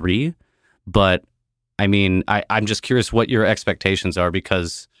receiver 3. But I mean, I'm just curious what your expectations are,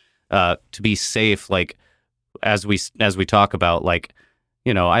 because to be safe, like as we talk about, like,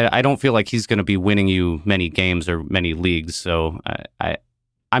 I don't feel like he's going to be winning you many games or many leagues. So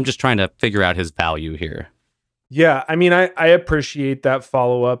I'm just trying to figure out his value here. Yeah, I mean, I appreciate that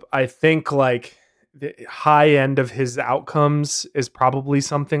follow-up. I think like the high end of his outcomes is probably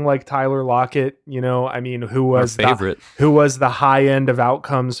something like Tyler Lockett, I mean, who was the high end of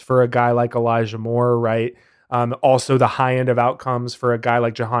outcomes for a guy like Elijah Moore, right? Also the high end of outcomes for a guy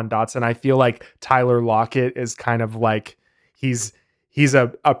like Jahan Dotson. I feel like Tyler Lockett is kind of like, he's a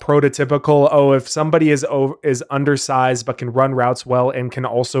prototypical, if somebody is undersized but can run routes well and can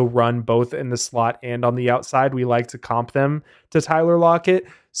also run both in the slot and on the outside, we like to comp them to Tyler Lockett.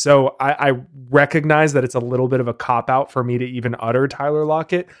 So I recognize that it's a little bit of a cop-out for me to even utter Tyler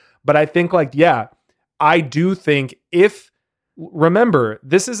Lockett. But I think I do think remember,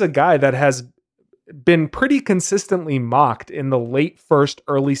 this is a guy that has been pretty consistently mocked in the late first,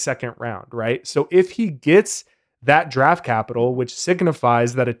 early second round, right? So if he gets that draft capital, which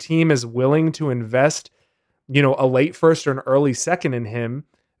signifies that a team is willing to invest, a late first or an early second in him,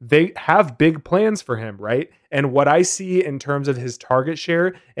 they have big plans for him, right? And what I see in terms of his target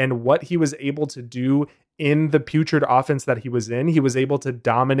share and what he was able to do in the putrid offense that he was in, he was able to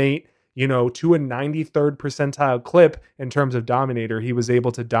dominate, to a 93rd percentile clip in terms of dominator. He was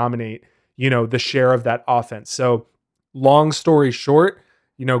able to dominate, the share of that offense. So long story short,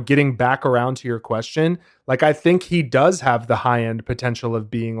 getting back around to your question, like I think he does have the high end potential of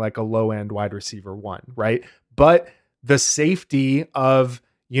being like a low end wide receiver 1, right? But the safety of,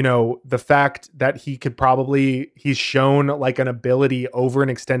 the fact that he's shown like an ability over an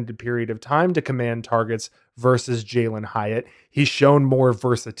extended period of time to command targets versus Jalen Hyatt. He's shown more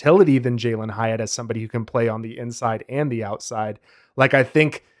versatility than Jalen Hyatt as somebody who can play on the inside and the outside. Like I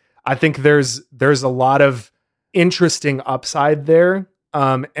think there's a lot of interesting upside there.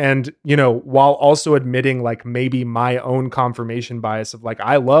 And while also admitting like maybe my own confirmation bias of like,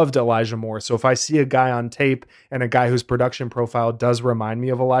 I loved Elijah Moore. So if I see a guy on tape and a guy whose production profile does remind me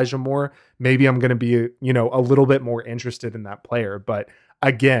of Elijah Moore, maybe I'm going to be, a little bit more interested in that player. But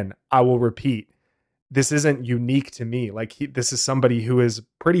again, I will repeat, this isn't unique to me. Like this is somebody who is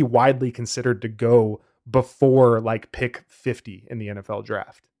pretty widely considered to go before like pick 50 in the NFL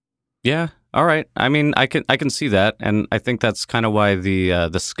draft. Yeah. All right. I mean, I can see that, and I think that's kind of why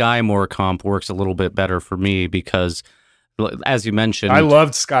the Sky Moore comp works a little bit better for me because, as you mentioned, I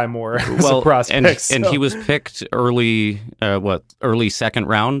loved Sky Moore as a prospect, and he was picked early second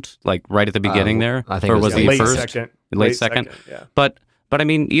round, like right at the beginning there. I think or was he late first? Late second. Yeah. But I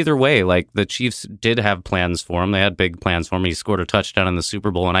mean, either way, like the Chiefs did have plans for him. They had big plans for him. He scored a touchdown in the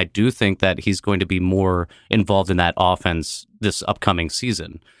Super Bowl, and I do think that he's going to be more involved in that offense this upcoming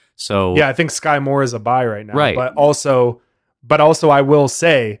season. So yeah, I think Sky Moore is a buy right now. Right. But also I will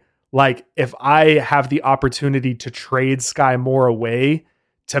say, like, if I have the opportunity to trade Sky Moore away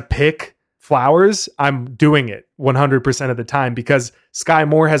to pick Flowers, I'm doing it 100% of the time because Sky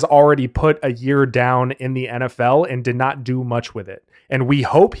Moore has already put a year down in the NFL and did not do much with it. And we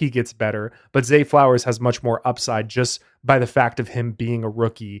hope he gets better, but Zay Flowers has much more upside just by the fact of him being a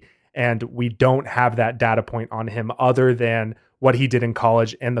rookie. And we don't have that data point on him other than what he did in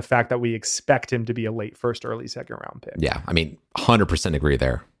college and the fact that we expect him to be a late first, early second round pick. Yeah, I mean, 100% agree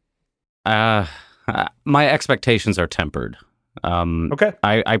there. My expectations are tempered. Okay.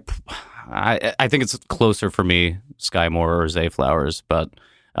 I think it's closer for me, Sky Moore or Zay Flowers, but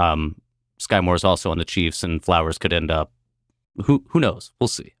Sky Moore is also on the Chiefs, and Flowers could end up. Who knows? We'll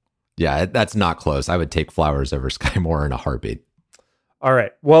see. Yeah, that's not close. I would take Flowers over Sky Moore in a heartbeat. All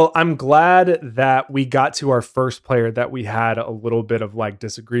right. Well, I'm glad that we got to our first player that we had a little bit of like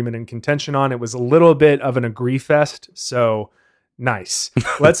disagreement and contention on. It was a little bit of an agree fest. So nice.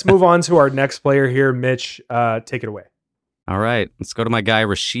 Let's move on to our next player here. Mitch, take it away. All right. Let's go to my guy,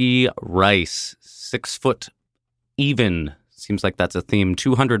 Rashee Rice, 6 foot even. Seems like that's a theme.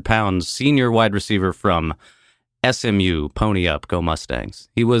 200 pounds, senior wide receiver from SMU. Pony up, go Mustangs.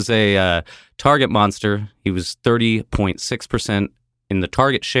 He was a target monster. He was 30.6% in the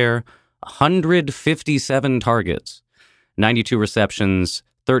target share, 157 targets, 92 receptions,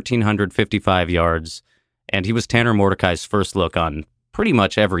 1,355 yards, and he was Tanner Mordecai's first look on pretty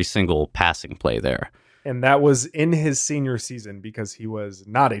much every single passing play there. And that was in his senior season because he was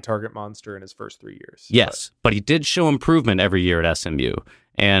not a target monster in his first 3 years. Yes, but he did show improvement every year at SMU,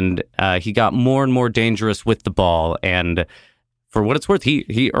 and he got more and more dangerous with the ball, and for what it's worth,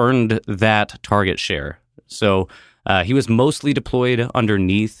 he earned that target share. So he was mostly deployed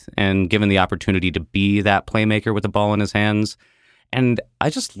underneath and given the opportunity to be that playmaker with the ball in his hands. And I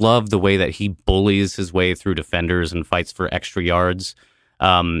just love the way that he bullies his way through defenders and fights for extra yards.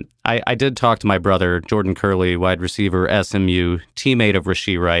 I did talk to my brother, Jordan Curley, wide receiver, SMU, teammate of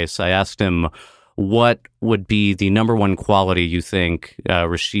Rashee Rice. I asked him what would be the number one quality you think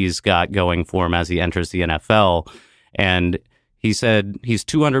Rashee's got going for him as he enters the NFL. And he said he's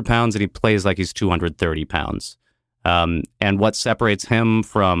 200 pounds and he plays like he's 230 pounds. And what separates him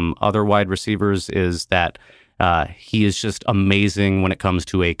from other wide receivers is that he is just amazing when it comes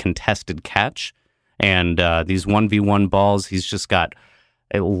to a contested catch. And these 1v1 balls, he's just got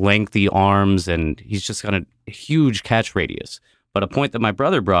lengthy arms and he's just got a huge catch radius. But a point that my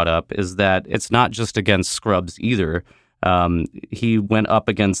brother brought up is that it's not just against scrubs either. He went up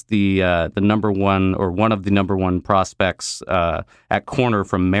against the number one or one of the number one prospects at corner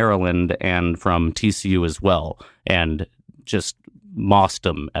from Maryland and from TCU as well, and just mossed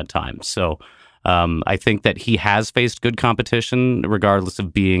him at times. So I think that he has faced good competition, regardless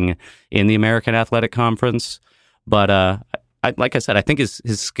of being in the American Athletic Conference. But like I said, I think his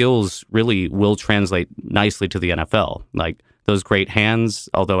skills really will translate nicely to the NFL. Like those great hands,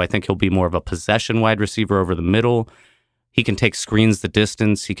 although I think he'll be more of a possession wide receiver over the middle. He can take screens the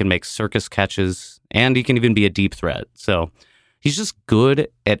distance, he can make circus catches, and he can even be a deep threat. So he's just good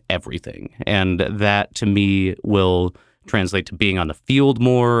at everything. And that, to me, will translate to being on the field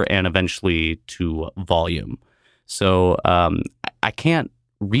more and eventually to volume. So I can't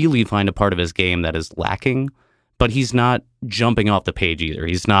really find a part of his game that is lacking, but he's not jumping off the page either.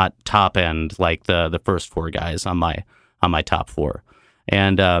 He's not top end like the first four guys on my top four.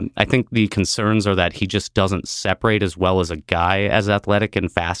 And I think the concerns are that he just doesn't separate as well as a guy as athletic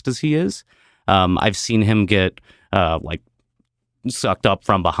and fast as he is. I've seen him get sucked up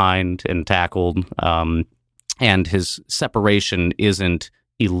from behind and tackled, and his separation isn't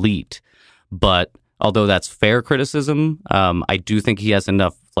elite. But although that's fair criticism, I do think he has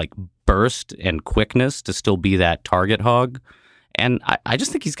enough burst and quickness to still be that target hog. And I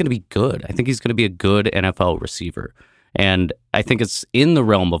just think he's going to be good. I think he's going to be a good NFL receiver. And I think it's in the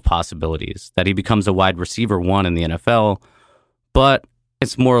realm of possibilities that he becomes a wide receiver one in the NFL, but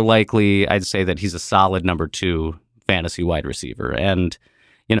it's more likely, I'd say, that he's a solid number two fantasy wide receiver. And,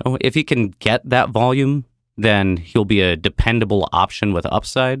 if he can get that volume, then he'll be a dependable option with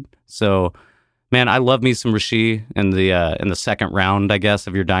upside. So, man, I love me some Rashee in the second round, I guess,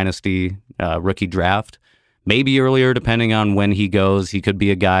 of your dynasty rookie draft. Maybe earlier, depending on when he goes. He could be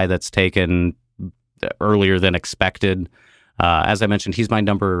a guy that's taken earlier than expected. As I mentioned, he's my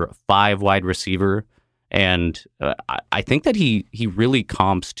number 5 wide receiver. And I think that he really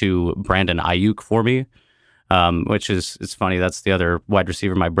comps to Brandon Ayuk for me, which is, it's funny. That's the other wide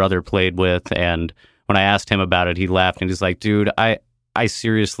receiver my brother played with. And when I asked him about it, he laughed and he's like, dude, I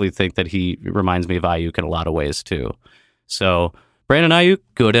seriously think that he reminds me of Ayuk in a lot of ways too. So Brandon Ayuk,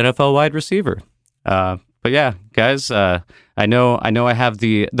 good NFL wide receiver. But yeah, guys, I know I have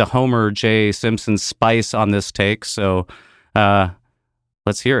the Homer J. Simpson spice on this take, so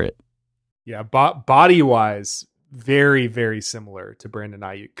let's hear it. Yeah, body-wise, very, very similar to Brandon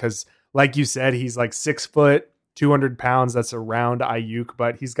Ayuk, because like you said, he's 6 foot, 200 pounds. That's around Ayuk,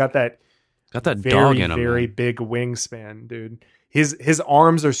 but he's got that very, dog in him, very man. big wingspan, dude. His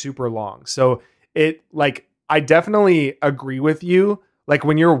arms are super long, so I definitely agree with you.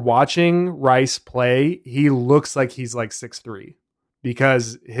 When you're watching Rice play, he looks like he's 6'3",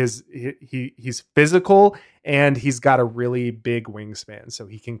 because he's physical and he's got a really big wingspan, so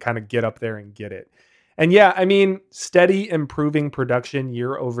he can kind of get up there and get it. And yeah, I mean, steady improving production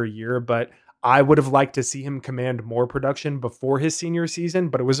year over year, but I would have liked to see him command more production before his senior season,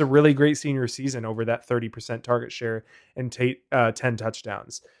 but it was a really great senior season over that 30% target share and 10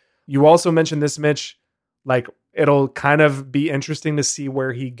 touchdowns. You also mentioned this, Mitch, it'll kind of be interesting to see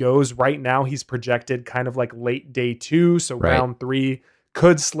where he goes. Right now, he's projected kind of late day 2. So Right. Round 3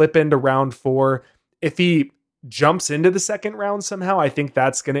 could slip into round 4. If he jumps into the second round somehow, I think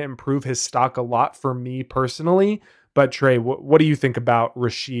that's going to improve his stock a lot for me personally. But Trey, what do you think about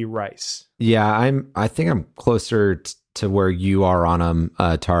Rashee Rice? Yeah, I think I'm closer to where you are on him,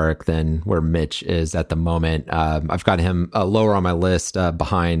 Tarek, than where Mitch is at the moment. I've got him lower on my list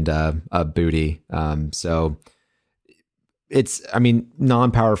behind Booty. So it's,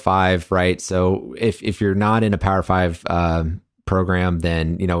 non-Power 5, right? So if you're not in a Power 5 program,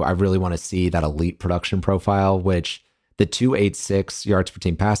 then, I really want to see that elite production profile, which the 286 yards per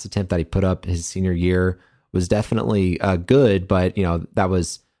team pass attempt that he put up his senior year was definitely good, but, that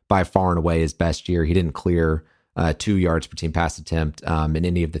was by far and away his best year. He didn't clear 2 yards per team pass attempt in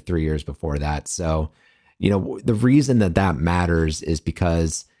any of the 3 years before that. So, the reason that matters is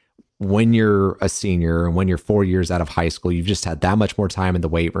because when you're a senior and when you're 4 years out of high school, you've just had that much more time in the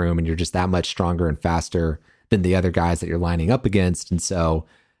weight room and you're just that much stronger and faster than the other guys that you're lining up against. And so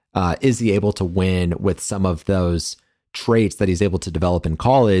is he able to win with some of those traits that he's able to develop in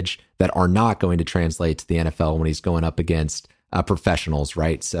college that are not going to translate to the NFL when he's going up against professionals,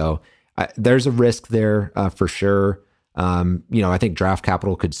 right? So there's a risk there for sure. I think draft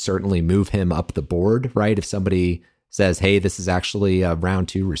capital could certainly move him up the board, right? If somebody says, hey, this is actually a round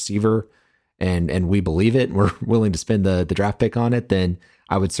 2 receiver and we believe it and we're willing to spend the draft pick on it, then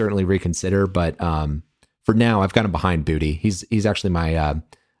I would certainly reconsider. But for now, I've got him behind Booty. He's actually my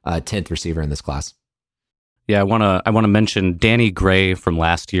 10th receiver in this class. Yeah, I want to mention Danny Gray from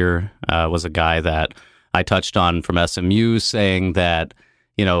last year was a guy that I touched on from SMU, saying that,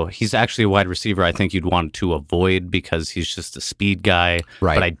 he's actually a wide receiver I think you'd want to avoid because he's just a speed guy.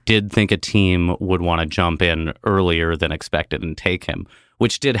 Right. But I did think a team would want to jump in earlier than expected and take him,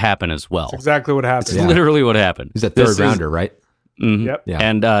 which did happen as well. That's exactly what happened. It's literally what happened. He's a third rounder, right? Mm-hmm. Yep. Yeah.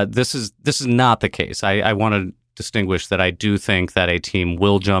 And this is not the case. I want to distinguish that I do think that a team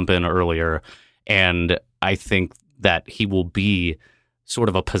will jump in earlier, and I think that he will be sort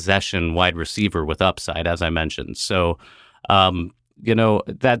of a possession wide receiver with upside, as I mentioned. So,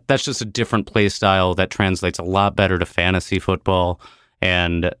 that's just a different play style that translates a lot better to fantasy football.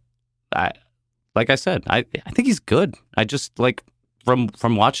 And like I said, I think he's good. I just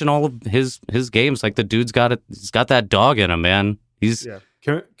from watching all of his games, the dude's got that dog in him, man. He's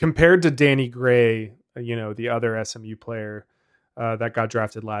compared to Danny Gray, the other SMU player that got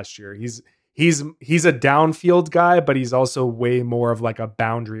drafted last year, he's a downfield guy, but he's also way more of like a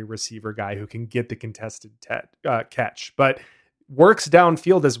boundary receiver guy who can get the contested catch, but works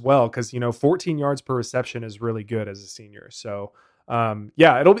downfield as well. Cause 14 yards per reception is really good as a senior. So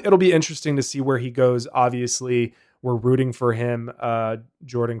it'll be interesting to see where he goes. Obviously we're rooting for him.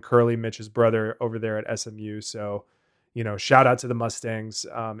 Jordan Curley, Mitch's brother over there at SMU. So, shout out to the Mustangs.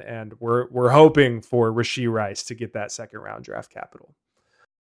 And we're hoping for Rashee Rice to get that second round draft capital.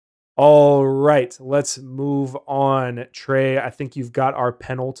 All right, let's move on. Trey, I think you've got our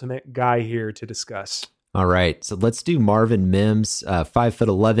penultimate guy here to discuss. All right, so let's do Marvin Mims,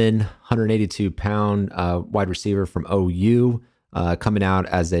 5'11", 182-pound wide receiver from OU, coming out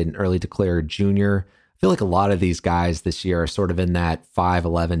as an early declared junior. I feel like a lot of these guys this year are sort of in that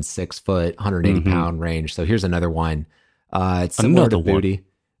 5'11", 6 foot, 180-pound range. So here's another one. It's similar to Booty,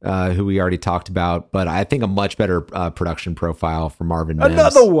 who we already talked about, but I think a much better production profile for Marvin Mims.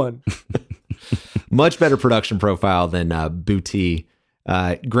 Another one. Much better production profile than Booty.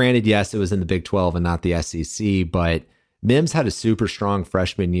 Granted, yes, it was in the Big 12 and not the SEC, but Mims had a super strong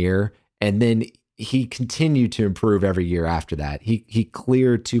freshman year, and then he continued to improve every year after that. He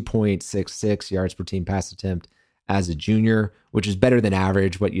cleared 2.66 yards per team pass attempt as a junior, which is better than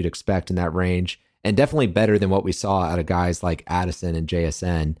average, what you'd expect in that range, and definitely better than what we saw out of guys like Addison and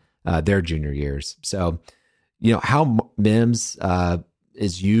JSN their junior years. So, how Mims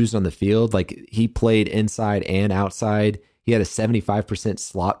is used on the field, like he played inside and outside. He had a 75%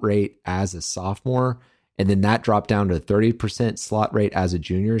 slot rate as a sophomore, and then that dropped down to a 30% slot rate as a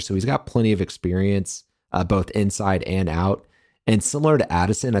junior. So he's got plenty of experience both inside and out. And similar to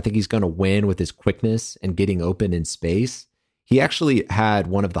Addison, I think he's going to win with his quickness and getting open in space. He actually had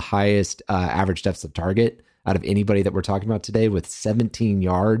one of the highest average depths of target out of anybody that we're talking about today, with 17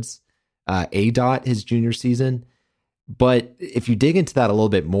 yards ADOT his junior season. But if you dig into that a little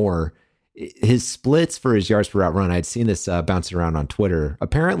bit more, his splits for his yards per route run, I'd seen this bouncing around on Twitter.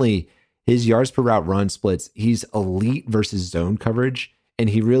 Apparently, his yards per route run splits, he's elite versus zone coverage, and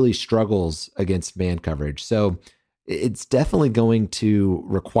he really struggles against man coverage. So it's definitely going to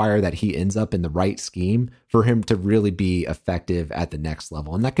require that he ends up in the right scheme for him to really be effective at the next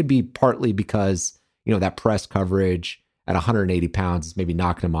level. And that could be partly because, that press coverage at 180 pounds is maybe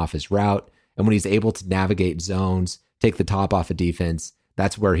knocking him off his route. And when he's able to navigate zones, take the top off a defense,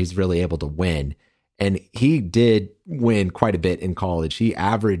 that's where he's really able to win. And he did win quite a bit in college. He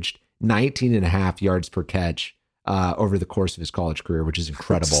averaged 19.5 yards per catch over the course of his college career, which is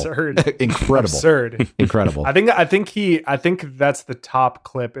incredible. Absurd. Incredible. Absurd. Incredible. I think that's the top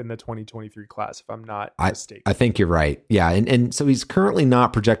clip in the 2023 class, if I'm not mistaken. I think you're right. Yeah. And so he's currently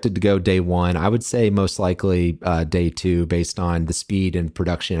not projected to go day one. I would say most likely day two, based on the speed and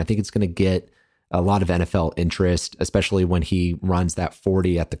production. I think it's going to get a lot of NFL interest, especially when he runs that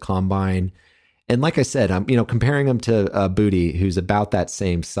 40 at the combine. And like I said, I'm comparing him to Booty, who's about that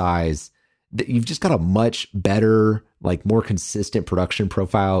same size. You've just got a much better, like more consistent production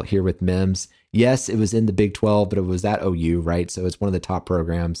profile here with Mims. Yes, it was in the Big 12, but it was at OU, right? So it's one of the top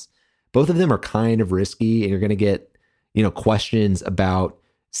programs. Both of them are kind of risky, and you're going to get, questions about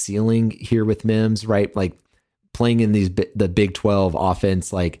ceiling here with Mims, right? Like playing in the Big 12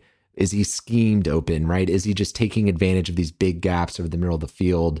 offense, like, is he schemed open, right? Is he just taking advantage of these big gaps over the middle of the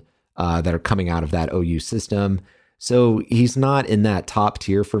field that are coming out of that OU system? So he's not in that top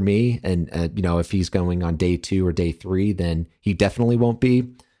tier for me. And, if he's going on day 2 or day 3, then he definitely won't be.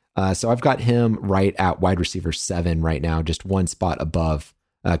 So I've got him right at wide receiver 7 right now, just one spot above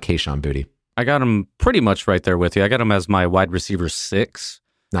Kayshon Boutte. I got him pretty much right there with you. I got him as my wide receiver 6.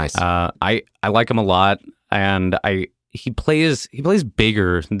 Nice. I like him a lot, and he plays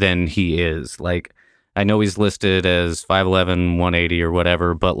bigger than he is. Like, I know he's listed as 5'11", 180 or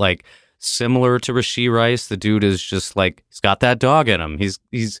whatever, but like, similar to Rashee Rice, the dude is just like, he's got that dog in him.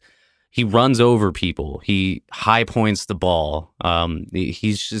 He runs over people. He high points the ball.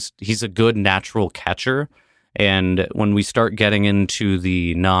 He's a good natural catcher. And when we start getting into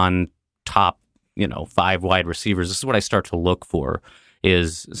the non-top, 5 wide receivers, this is what I start to look for,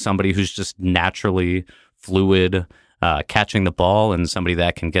 is somebody who's just naturally fluid, catching the ball, and somebody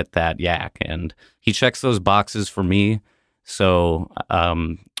that can get that yak. And he checks those boxes for me. So,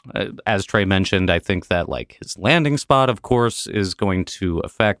 as Trey mentioned, I think that like his landing spot, of course, is going to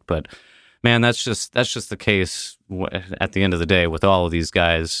affect, but man, that's just the case at the end of the day with all of these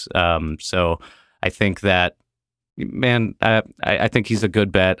guys. So I think that, man, I think he's a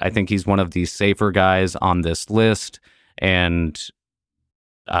good bet. I think he's one of the safer guys on this list, and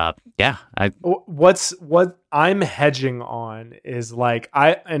What I'm hedging on is like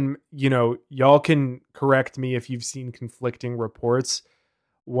y'all can correct me if you've seen conflicting reports.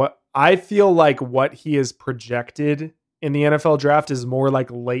 What I feel like what he is projected in the NFL draft is more like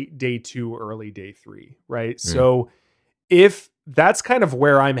late day 2, early day 3, right? So if that's kind of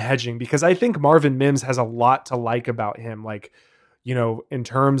where I'm hedging, because I think Marvin Mims has a lot to like about him, like, in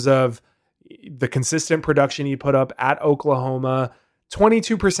terms of the consistent production he put up at Oklahoma.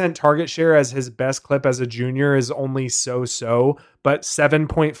 22% target share as his best clip as a junior is only so, but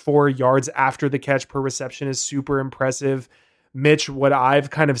 7.4 yards after the catch per reception is super impressive. Mitch, what I've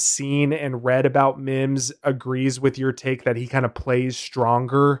kind of seen and read about Mims agrees with your take that he kind of plays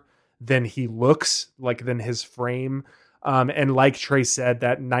stronger than he looks, like than his frame. And like Trey said,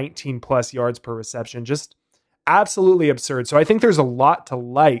 that 19 plus yards per reception, just absolutely absurd. So I think there's a lot to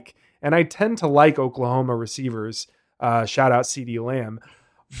like, and I tend to like Oklahoma receivers. Shout out CeeDee Lamb.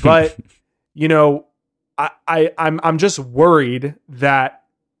 But, I'm just worried that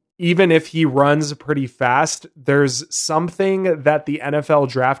even if he runs pretty fast, there's something that the NFL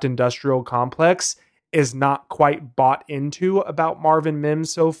draft industrial complex is not quite bought into about Marvin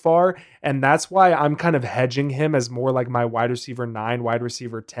Mims so far. And that's why I'm kind of hedging him as more like my wide receiver 9, wide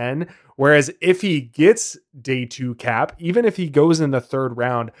receiver 10. Whereas if he gets day 2 cap, even if he goes in the 3rd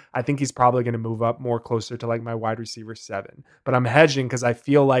round, I think he's probably going to move up more closer to like my wide receiver 7. But I'm hedging because I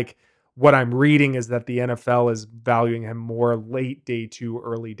feel like what I'm reading is that the NFL is valuing him more late day 2,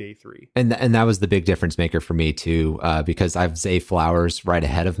 early day 3. And that was the big difference maker for me too, because I have Zay Flowers right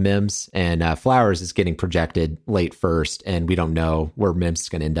ahead of Mims, and Flowers is getting projected late 1st, and we don't know where Mims is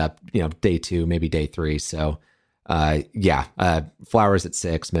going to end up, day 2, maybe day 3. So Flowers at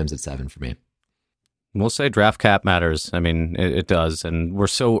 6, Mims at 7 for me. We'll say draft cap matters. I mean, it does. And we're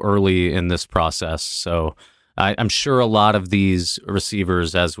so early in this process. So I'm sure a lot of these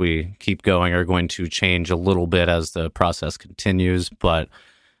receivers, as we keep going, are going to change a little bit as the process continues. But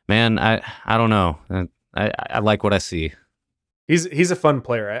man, I don't know. I like what I see. He's a fun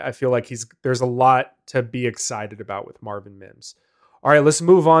player. I feel like there's a lot to be excited about with Marvin Mims. All right, let's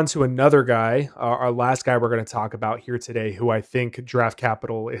move on to another guy, our last guy we're going to talk about here today, who I think Draft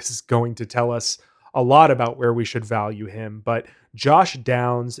Capital is going to tell us a lot about where we should value him. But Josh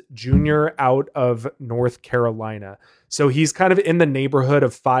Downs Jr. out of North Carolina. So he's kind of in the neighborhood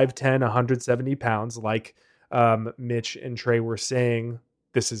of 5'10", 170 pounds, like Mitch and Trey were saying.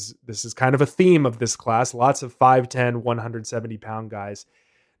 This is kind of a theme of this class. Lots of 5'10", 170 pound guys.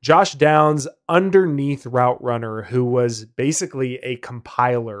 Josh Downs, underneath route runner, who was basically a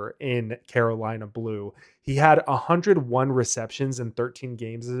compiler in Carolina Blue. He had 101 receptions in 13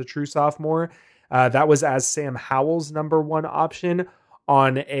 games as a true sophomore. That was as Sam Howell's number 1 option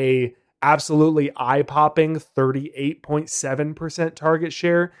on a absolutely eye-popping 38.7% target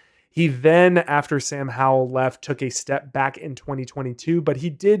share. He then, after Sam Howell left, took a step back in 2022, but he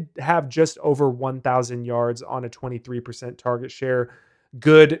did have just over 1,000 yards on a 23% target share.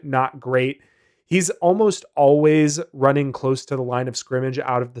 Good, not great. He's almost always running close to the line of scrimmage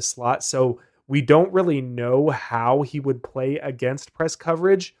out of the slot, so we don't really know how he would play against press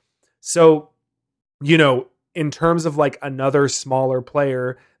coverage. So, in terms of like another smaller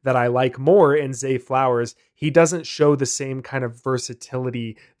player that I like more in Zay Flowers, he doesn't show the same kind of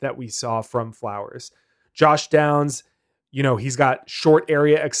versatility that we saw from Flowers. Josh Downs, he's got short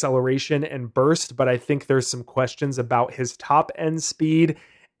area acceleration and burst, but I think there's some questions about his top end speed.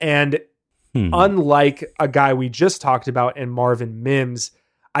 And unlike a guy we just talked about in Marvin Mims,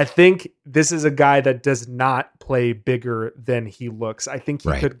 I think this is a guy that does not play bigger than he looks. I think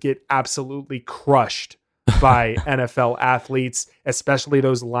he could get absolutely crushed by NFL athletes, especially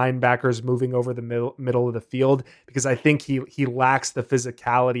those linebackers moving over the middle of the field, because I think he lacks the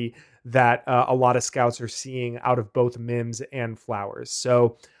physicality that a lot of scouts are seeing out of both Mims and Flowers.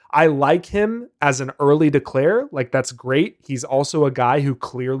 So I like him as an early declare. Like, that's great. He's also a guy who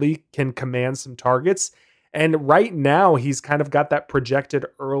clearly can command some targets. And right now he's kind of got that projected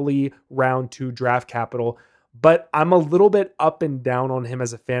early round 2 draft capital, but I'm a little bit up and down on him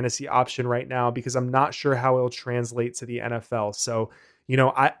as a fantasy option right now because I'm not sure how it'll translate to the NFL. So,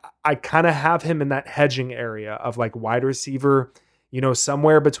 I kind of have him in that hedging area of like wide receiver,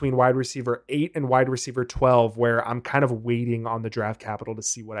 somewhere between wide receiver 8 and wide receiver 12, where I'm kind of waiting on the draft capital to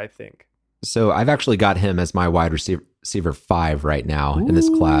see what I think. So I've actually got him as my wide receiver 5 right now in this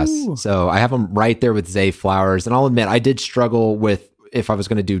class. So I have him right there with Zay Flowers. And I'll admit, I did struggle with if I was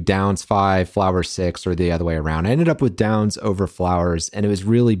going to do Downs 5, Flowers 6, or the other way around. I ended up with Downs over Flowers, and it was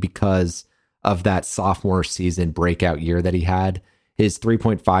really because of that sophomore season breakout year that he had. His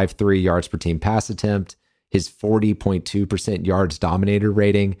 3.53 yards per team pass attempt. his 40.2% yards dominator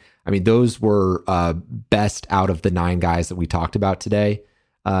rating. I mean, those were best out of the 9 guys that we talked about today.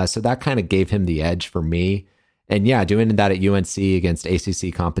 So that kind of gave him the edge for me. And yeah, doing that at UNC against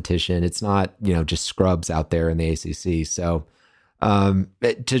ACC competition, it's not, just scrubs out there in the ACC. So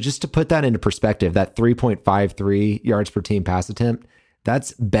to put that into perspective, that 3.53 yards per team pass attempt,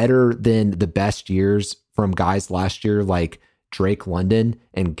 that's better than the best years from guys last year like Drake London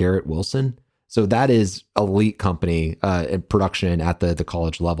and Garrett Wilson. So that is elite company in production at the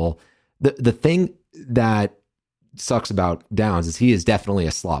college level. The thing that sucks about Downs is he is definitely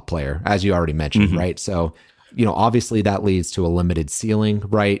a slot player, as you already mentioned, right? So, obviously that leads to a limited ceiling,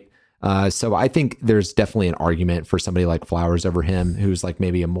 right? So I think there's definitely an argument for somebody like Flowers over him, who's like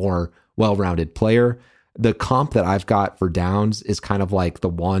maybe a more well-rounded player. The comp that I've got for Downs is kind of like the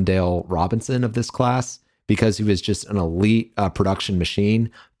Wan'Dale Robinson of this class, because he was just an elite production machine,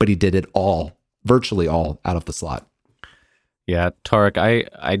 but he did it all, virtually all, out of the slot. Yeah, Tarek,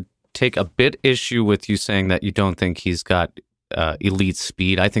 I take a bit issue with you saying that you don't think he's got elite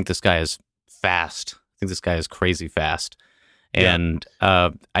speed. I think this guy is fast. I think this guy is crazy fast. And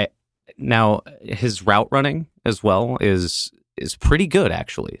now his route running as well is pretty good,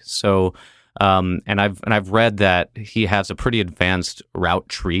 actually. So and I've read that he has a pretty advanced route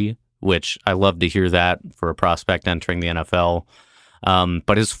tree, which I love to hear that for a prospect entering the NFL.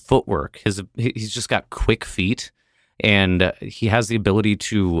 But his footwork, he's just got quick feet, and he has the ability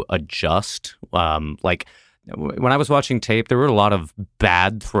to adjust. Like when I was watching tape, there were a lot of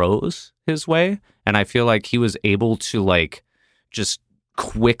bad throws his way, and I feel like he was able to like just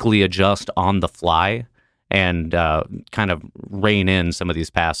quickly adjust on the fly and kind of rein in some of these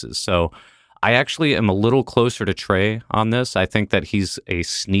passes. So I actually am a little closer to Trey on this. I think that he's a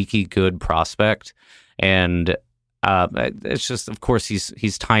sneaky good prospect, and it's just, of course,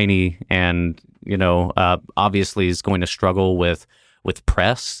 he's tiny, and obviously he's going to struggle with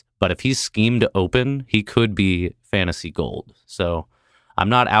press. But if he's schemed open, he could be fantasy gold. So I'm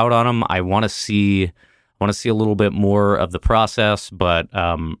not out on him. I want to see a little bit more of the process, but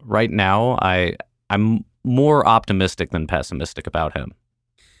right now I'm more optimistic than pessimistic about him.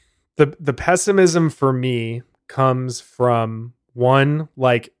 The pessimism for me comes from one,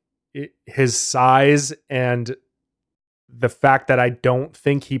 like his size and the fact that I don't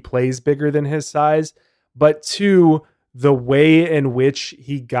think he plays bigger than his size, but two, the way in which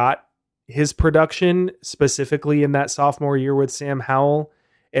he got his production, specifically in that sophomore year with Sam Howell.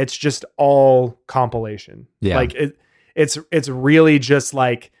 It's just all compilation. Yeah. Like it's really just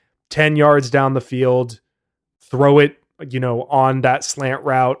like 10 yards down the field, throw it, on that slant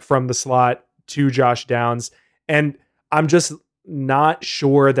route from the slot to Josh Downs. And I'm just not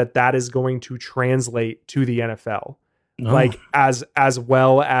sure that is going to translate to the NFL. No. Like as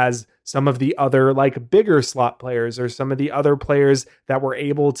well as some of the other like bigger slot players or some of the other players that were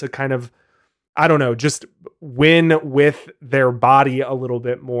able to kind of, I don't know, just win with their body a little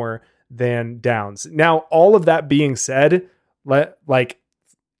bit more than Downs. Now, all of that being said, like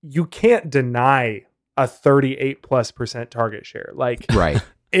you can't deny a 38+% target share. Like, right.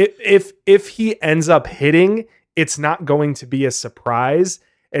 If he ends up hitting, it's not going to be a surprise.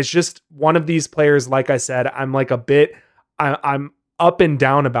 It's just one of these players. Like I said, I'm like I'm up and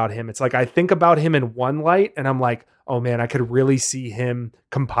down about him. It's like, I think about him in one light and I'm like, oh man, I could really see him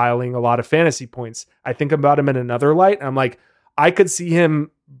compiling a lot of fantasy points. I think about him in another light and I'm like, I could see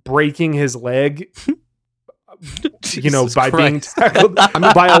him breaking his leg, by being tackled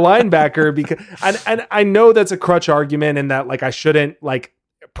by a linebacker, because and I know that's a crutch argument and that like I shouldn't like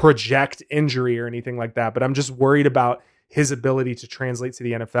project injury or anything like that, but I'm just worried about his ability to translate to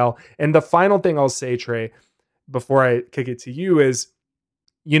the NFL. And the final thing I'll say, Trey, before I kick it to you is,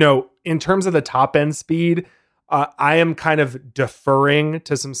 in terms of the top end speed, I am kind of deferring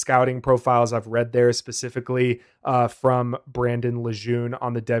to some scouting profiles I've read there, specifically from Brandon Lejeune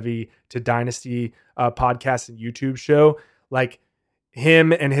on the Devy to Dynasty podcast and YouTube show. Like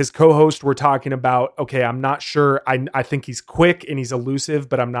him and his co-host were talking about, okay, I'm not sure. I think he's quick and he's elusive,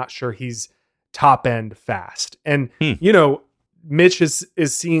 but I'm not sure he's top end fast. And, Mitch is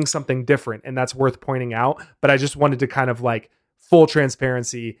seeing something different, and that's worth pointing out. But I just wanted to kind of like full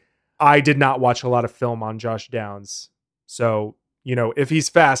transparency. I did not watch a lot of film on Josh Downs. So, if he's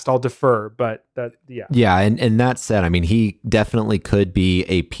fast, I'll defer, but yeah. Yeah. And that said, I mean, he definitely could be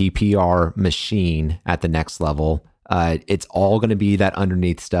a PPR machine at the next level. It's all going to be that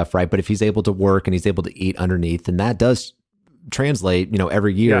underneath stuff, right? But if he's able to work and he's able to eat underneath, and that does translate,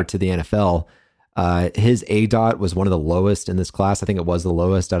 every year to the NFL. His ADOT was one of the lowest in this class. I think it was the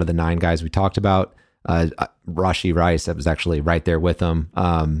lowest out of the 9 guys we talked about. Rashee Rice, that was actually right there with him,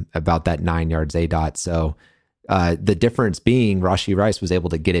 about that 9 yards ADOT. So the difference being Rashee Rice was able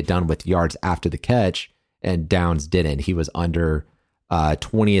to get it done with yards after the catch, and Downs didn't. He was under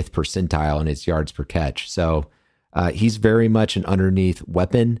 20th percentile in his yards per catch. So he's very much an underneath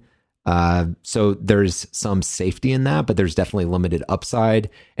weapon. So there's some safety in that, but there's definitely limited upside.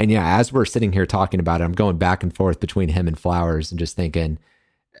 And yeah, as we're sitting here talking about it, I'm going back and forth between him and Flowers and just thinking,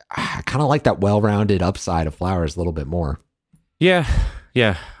 I kind of like that well-rounded upside of Flowers a little bit more. Yeah,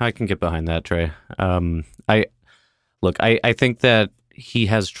 I can get behind that, Trey. I think that he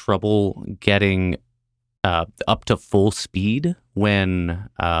has trouble getting up to full speed when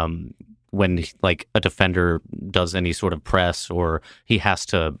like a defender does any sort of press, or he has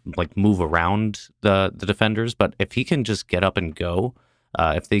to like move around the defenders. But if he can just get up and go,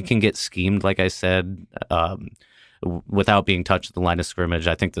 if they can get schemed, like I said, without being touched at the line of scrimmage,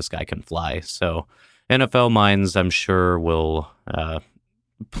 I think this guy can fly. So NFL minds, I'm sure, will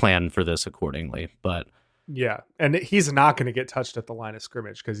plan for this accordingly. But yeah, and he's not going to get touched at the line of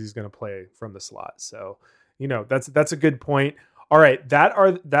scrimmage because he's going to play from the slot. So, that's a good point. All right,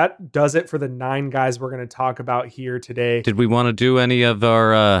 that does it for the 9 guys we're going to talk about here today. Did we want to do any of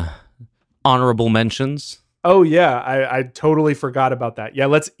our honorable mentions? Oh yeah, I totally forgot about that. Yeah,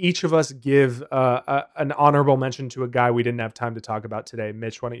 let's each of us give an honorable mention to a guy we didn't have time to talk about today.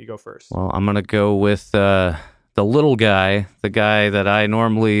 Mitch, why don't you go first? Well, I'm going to go with the little guy, the guy that I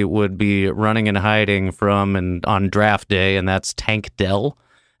normally would be running and hiding from and on draft day, and that's Tank Dell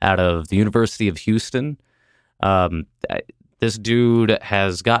out of the University of Houston. This dude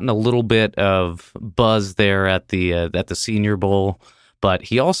has gotten a little bit of buzz there at the Senior Bowl, but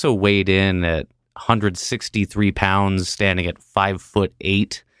he also weighed in at 163 pounds, standing at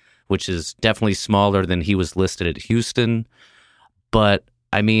 5'8", which is definitely smaller than he was listed at Houston. But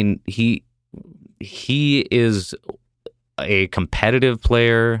I mean, he is a competitive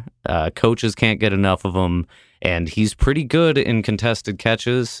player. Coaches can't get enough of him, and he's pretty good in contested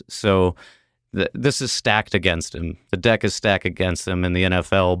catches. So this is stacked against him. The deck is stacked against him in the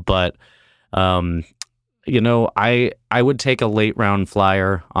NFL. But I would take a late round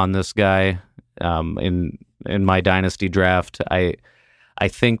flyer on this guy. In my dynasty draft, I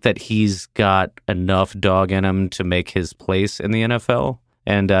think that he's got enough dog in him to make his place in the NFL,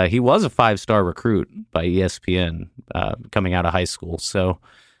 and he was a 5-star recruit by ESPN coming out of high school. So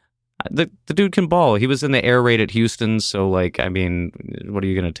the dude can ball. He was in the air raid at Houston, so what are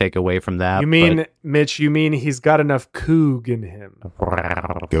you going to take away from that? Mitch? You mean he's got enough Coug in him?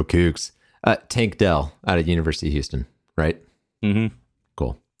 Go Cougs. Tank Dell out of University of Houston, right? Mm-hmm.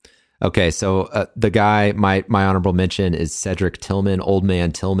 Cool. Okay, so the guy, my honorable mention is Cedric Tillman, Old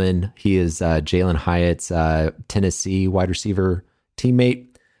Man Tillman. He is Jalen Hyatt's Tennessee wide receiver teammate.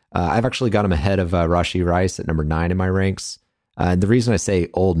 I've actually got him ahead of Rashee Rice at number 9 in my ranks. And the reason I say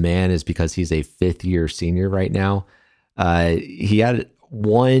old man is because he's a 5th-year senior right now. He had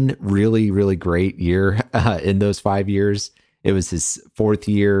one really, really great year in those 5 years. It was his 4th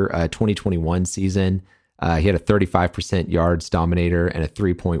year, 2021 season. He had a 35% yards dominator and a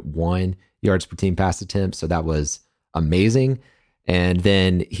 3.1 yards per team pass attempt. So that was amazing. And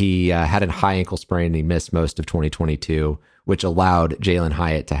then he had a high ankle sprain and he missed most of 2022, which allowed Jalen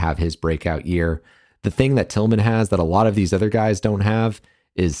Hyatt to have his breakout year. The thing that Tillman has that a lot of these other guys don't have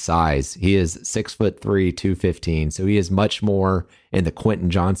is size. He is 6'3", 215. So he is much more in the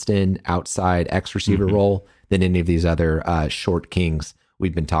Quentin Johnston outside X receiver role than any of these other short kings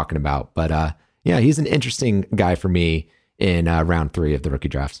we've been talking about. But yeah, he's an interesting guy for me in round 3 of the rookie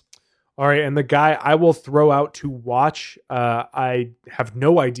drafts. All right, and the guy I will throw out to watch, I have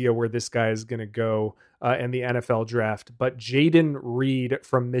no idea where this guy is going to go in the NFL draft, but Jaden Reed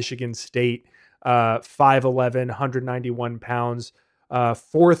from Michigan State, 5'11", 191 pounds,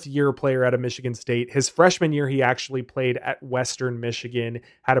 4th-year player out of Michigan State. His freshman year, he actually played at Western Michigan,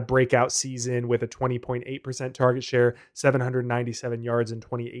 had a breakout season with a 20.8% target share, 797 yards in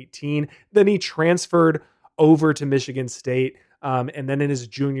 2018. Then he transferred over to Michigan State, and then in his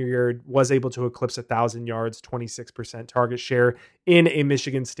junior year was able to eclipse 1,000 yards, 26% target share in a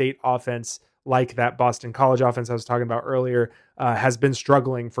Michigan State offense like that Boston College offense I was talking about earlier, has been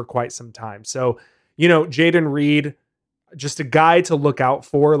struggling for quite some time. So, Jaden Reed, just a guy to look out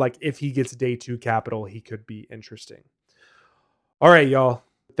for. Like if he gets day 2 capital, he could be interesting. All right, y'all.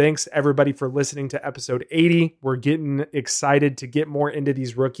 Thanks everybody for listening to episode 80. We're getting excited to get more into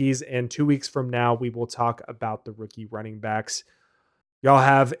these rookies. And 2 weeks from now, we will talk about the rookie running backs. Y'all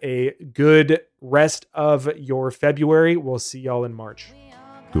have a good rest of your February. We'll see y'all in March.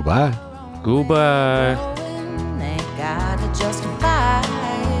 Goodbye. Goodbye.